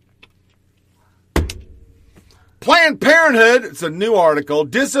 Planned Parenthood, it's a new article,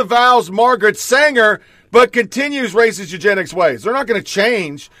 disavows Margaret Sanger, but continues racist eugenics ways. They're not going to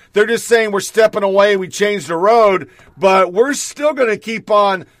change. They're just saying we're stepping away, we changed the road, but we're still going to keep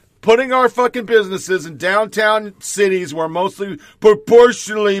on putting our fucking businesses in downtown cities where mostly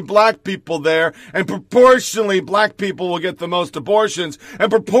proportionally black people there, and proportionally black people will get the most abortions,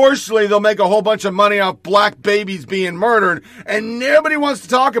 and proportionally they'll make a whole bunch of money off black babies being murdered, and nobody wants to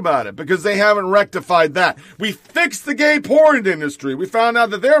talk about it because they haven't rectified that. We fixed the gay porn industry. We found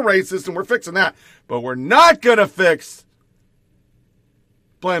out that they're racist and we're fixing that. But we're not going to fix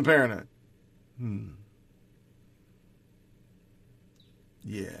Planned Parenthood.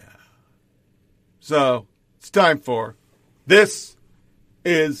 Yeah. So, it's time for This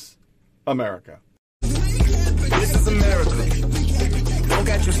is America. This is America. Don't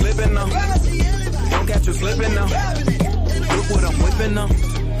catch you slipping now. Don't catch you slipping now. Look what I'm whipping now.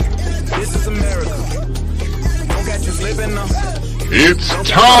 This is America. Don't catch you slipping now. It's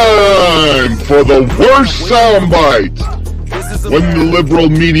time for the worst soundbite. When the liberal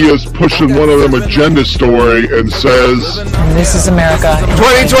media is pushing one of them agenda story and says, This is America.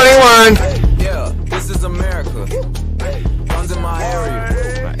 2021. Yeah, this is America. Guns in my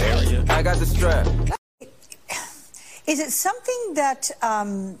area. I got the strap. Is it something that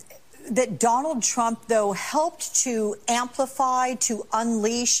that Donald Trump, though, helped to amplify, to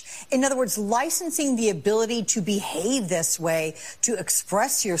unleash? In other words, licensing the ability to behave this way, to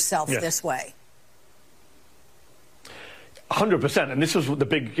express yourself this way? 100%, and this was the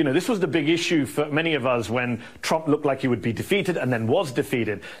big, this was the big issue for many of us when Trump looked like he would be defeated and then was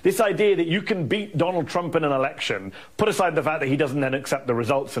defeated. This idea that you can beat Donald Trump in an election, put aside the fact that he doesn't then accept the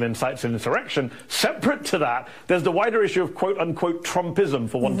results and incites an insurrection. Separate to that, there's the wider issue of quote-unquote Trumpism,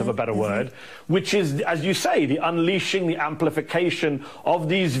 for want of a better word, which is, as you say, the unleashing, the amplification of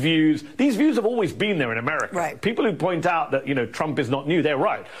these views. These views have always been there in America. Right. People who point out that, Trump is not new, they're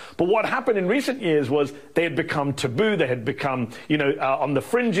right. But what happened in recent years was they had become taboo, they had become on the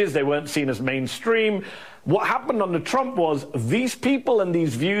fringes, they weren't seen as mainstream. What happened under Trump was these people and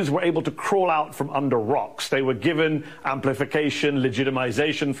these views were able to crawl out from under rocks. They were given amplification,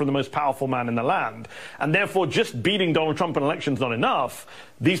 legitimization from the most powerful man in the land. And therefore, just beating Donald Trump in elections not enough.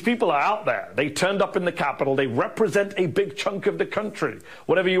 These people are out there. They turned up in the Capitol. They represent a big chunk of the country,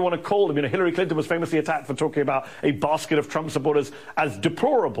 whatever you want to call them. Hillary Clinton was famously attacked for talking about a basket of Trump supporters as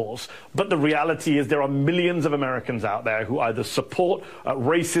deplorables. But the reality is there are millions of Americans out there who either support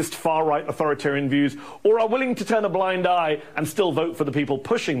racist, far-right authoritarian views or are willing to turn a blind eye and still vote for the people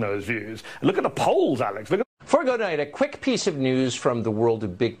pushing those views. Look at the polls, Alex. Before we go tonight, a quick piece of news from the world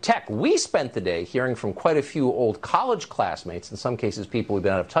of big tech. We spent the day hearing from quite a few old college classmates, in some cases people we've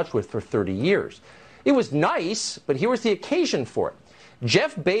been out of touch with for 30 years. It was nice, but here was the occasion for it.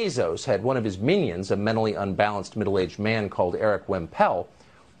 Jeff Bezos had one of his minions, a mentally unbalanced middle-aged man called Eric Wempel,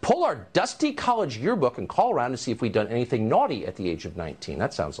 pull our dusty college yearbook and call around to see if we'd done anything naughty at the age of 19.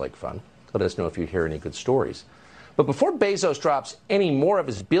 That sounds like fun. Let us know if you hear any good stories. But before Bezos drops any more of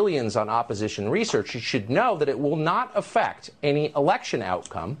his billions on opposition research, you should know that it will not affect any election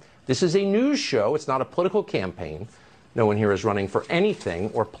outcome. This is a news show. It's not a political campaign. No one here is running for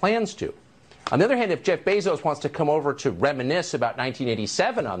anything or plans to. On the other hand, if Jeff Bezos wants to come over to reminisce about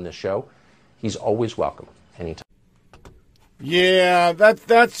 1987 on this show, he's always welcome anytime. Yeah,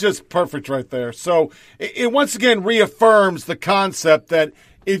 that's just perfect right there. So it once again reaffirms the concept that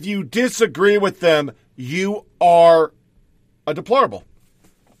if you disagree with them, you are a deplorable.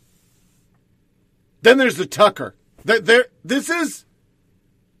 Then there's the Tucker. This is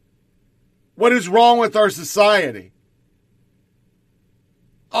what is wrong with our society.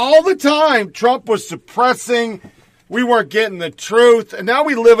 All the time, Trump was suppressing. We weren't getting the truth. And now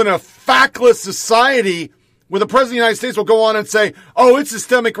we live in a factless society where the President of the United States will go on and say, oh, it's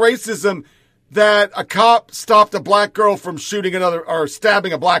systemic racism that a cop stopped a black girl from shooting another or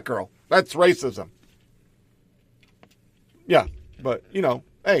stabbing a black girl. That's racism. Yeah, but,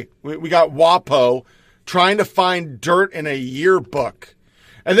 hey, we got WAPO trying to find dirt in a yearbook.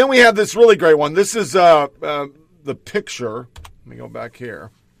 And then we have this really great one. This is the picture. Let me go back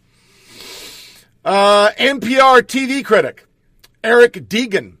here. NPR TV critic, Eric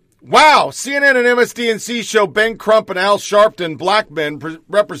Deegan. Wow, CNN and MSDNC show Ben Crump and Al Sharpton, black men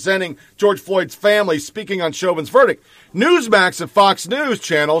representing George Floyd's family, speaking on Chauvin's verdict. Newsmax and Fox News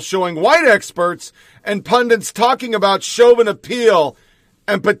channel showing white experts and pundits talking about Chauvin appeal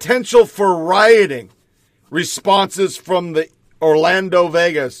and potential for rioting. Responses from the Orlando,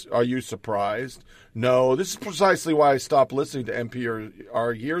 Vegas. Are you surprised? No, this is precisely why I stopped listening to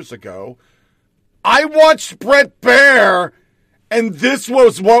NPR years ago. I watched Bret Baier, and this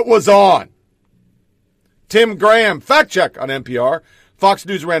was what was on. Tim Graham, fact check on NPR. Fox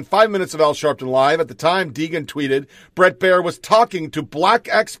News ran 5 minutes of Al Sharpton live. At the time, Deegan tweeted, Bret Baier was talking to black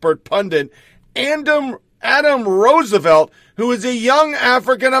expert pundit Adam Roosevelt, who is a young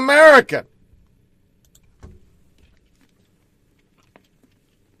African American.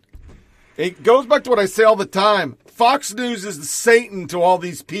 It goes back to what I say all the time. Fox News is the Satan to all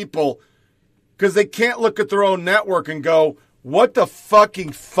these people because they can't look at their own network and go, what the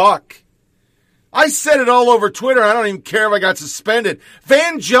fucking fuck? I said it all over Twitter. I don't even care if I got suspended.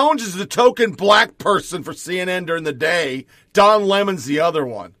 Van Jones is the token black person for CNN during the day. Don Lemon's the other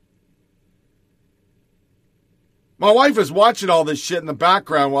one. My wife is watching all this shit in the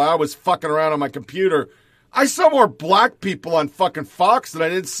background while I was fucking around on my computer. I saw more black people on fucking Fox than I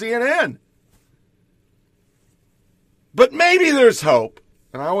did CNN. But maybe there's hope.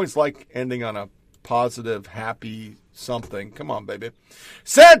 And I always like ending on a positive, happy something. Come on, baby.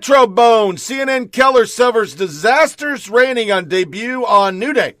 Sad trombone. CNN Keller severs disastrous rating on debut on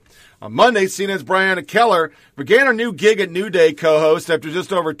New Day. On Monday, CNN's Brianna Keller began her new gig at New Day co-host after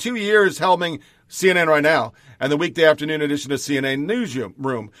just over 2 years helming CNN Right Now and the weekday afternoon edition of CNN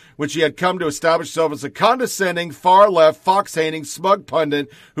Newsroom, which she had come to establish herself as a condescending, far-left, Fox-hating, smug pundit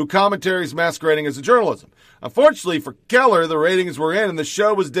who commentaries masquerading as a journalism. Unfortunately for Keller, the ratings were in, and the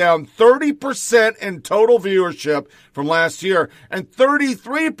show was down 30% in total viewership from last year and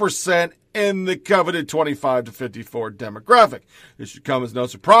 33% in the coveted 25 to 54 demographic. This should come as no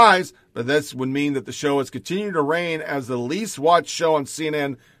surprise, but this would mean that the show has continued to reign as the least watched show on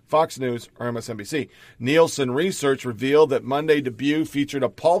CNN, Fox News, or MSNBC. Nielsen research revealed that Monday debut featured a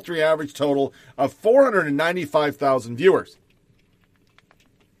paltry average total of 495,000 viewers.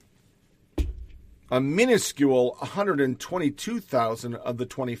 A minuscule 122,000 of the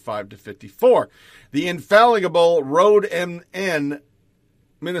 25 to 54. The infallible Road MN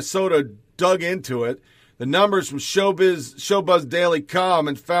Minnesota dug into it. The numbers from Showbuzz Daily Com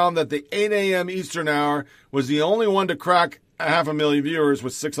and found that the 8 a.m. Eastern hour was the only one to crack 500,000 viewers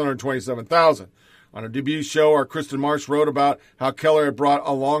with 627,000. On her debut show, our Kristen Marsh wrote about how Keller had brought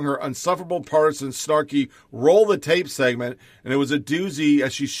along her insufferable, partisan, snarky roll the tape segment, and it was a doozy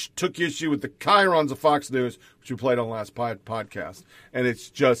as she took issue with the chyrons of Fox News, which we played on the last podcast. And it's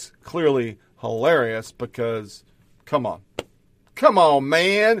just clearly hilarious because, come on,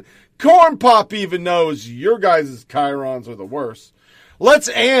 man. Corn Pop even knows your guys' chyrons are the worst. Let's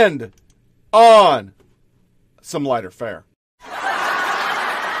end on some lighter fare.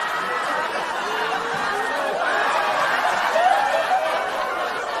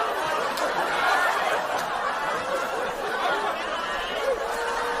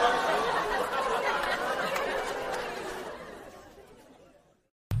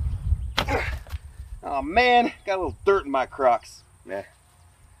 Oh man, got a little dirt in my Crocs. Yeah.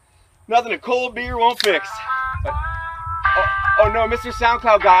 Nothing a cold beer won't fix. Oh no, Mr.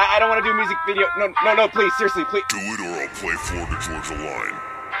 SoundCloud guy, I don't want to do a music video. No, please, seriously, please. Do it or I'll play Florida Georgia Line.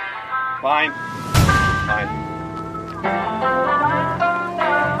 Fine.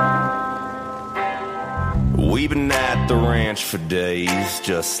 We've been at the ranch for days,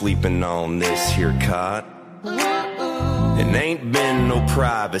 just sleeping on this here cot. And ain't been no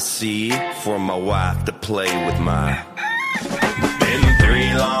privacy for my wife to play with my. Been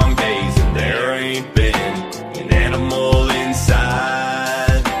 3 long days and there ain't been an animal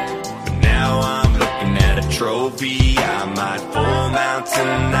inside. But now I'm looking at a trophy I might full mount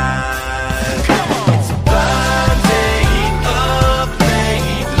tonight. It's a blind date up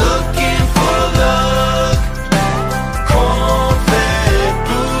late, looking for luck. Corn-fed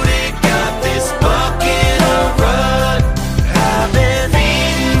booty got this bucket of rut. I've been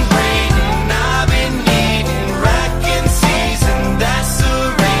eating, breathing, I've been eating, racking season. That's the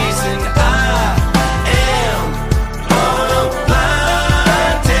reason I am on a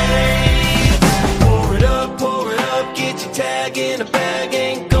blind date. Pour it up, get your tag in a bag.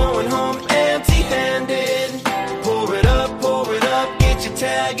 Ain't going home empty-handed. Pour it up, get your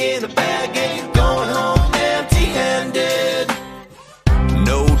tag in a bag. Ain't going home empty-handed.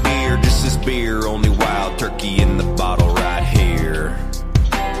 No deer, just this beer. Only wild turkey in the bottle right here.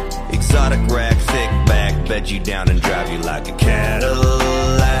 Exotic rack, thick back, bed you down and drive you like a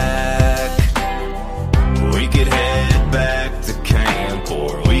Cadillac. We could head back to camp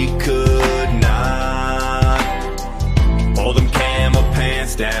or we could not. Pull them camo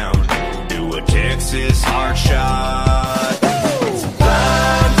pants down, do a Texas hard shot. It's a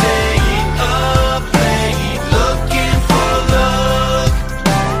blind date up late, looking for luck.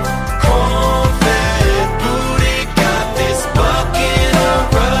 Corn-fed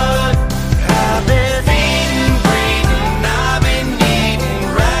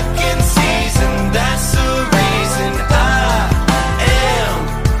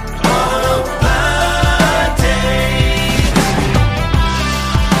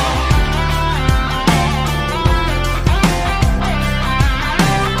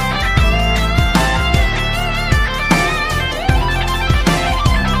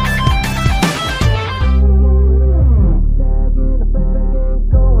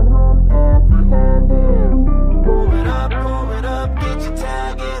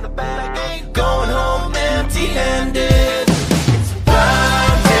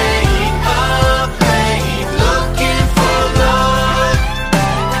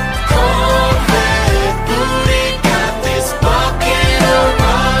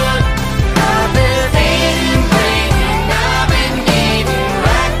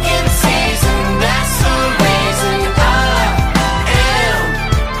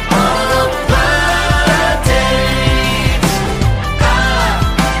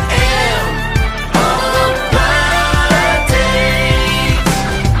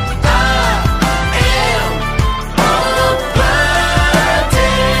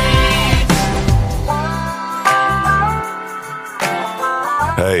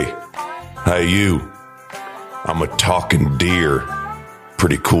Hey, you. I'm a talking deer.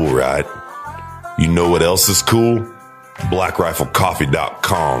 Pretty cool, right? You know what else is cool?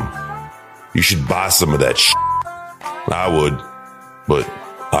 BlackRifleCoffee.com. You should buy some of that shit. I would, but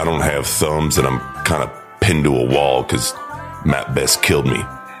I don't have thumbs and I'm kind of pinned to a wall because Matt Best killed me.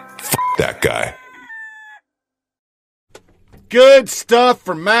 F*** that guy. Good stuff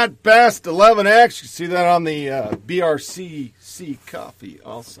from Matt Best, 11X. You see that on the BRCC coffee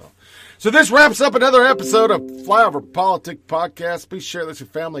also. So this wraps up another episode of Flyover Politic Podcast. Please share this with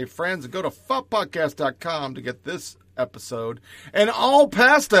your family and friends and go to fuckpodcast.com to get this episode and all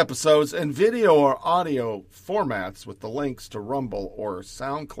past episodes in video or audio formats with the links to Rumble or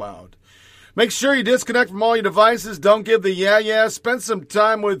SoundCloud. Make sure you disconnect from all your devices. Don't give the yeah. Spend some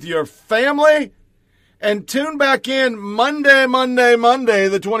time with your family. And tune back in Monday,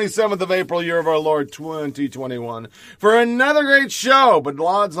 the 27th of April, year of our Lord, 2021, for another great show. But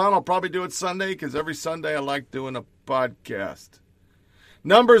odds on I'll probably do it Sunday, because every Sunday I like doing a podcast.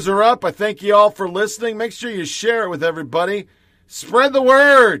 Numbers are up. I thank you all for listening. Make sure you share it with everybody. Spread the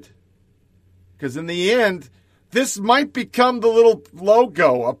word. Because in the end, this might become the little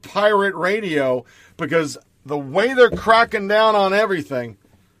logo, a pirate radio, because the way they're cracking down on everything,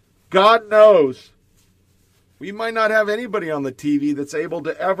 God knows. We might not have anybody on the TV that's able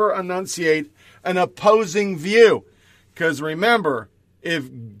to ever enunciate an opposing view. Because remember, if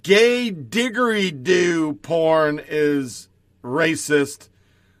gay diggery-do porn is racist,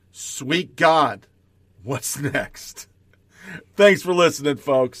 sweet God, what's next? Thanks for listening,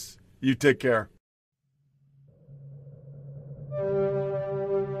 folks. You take care.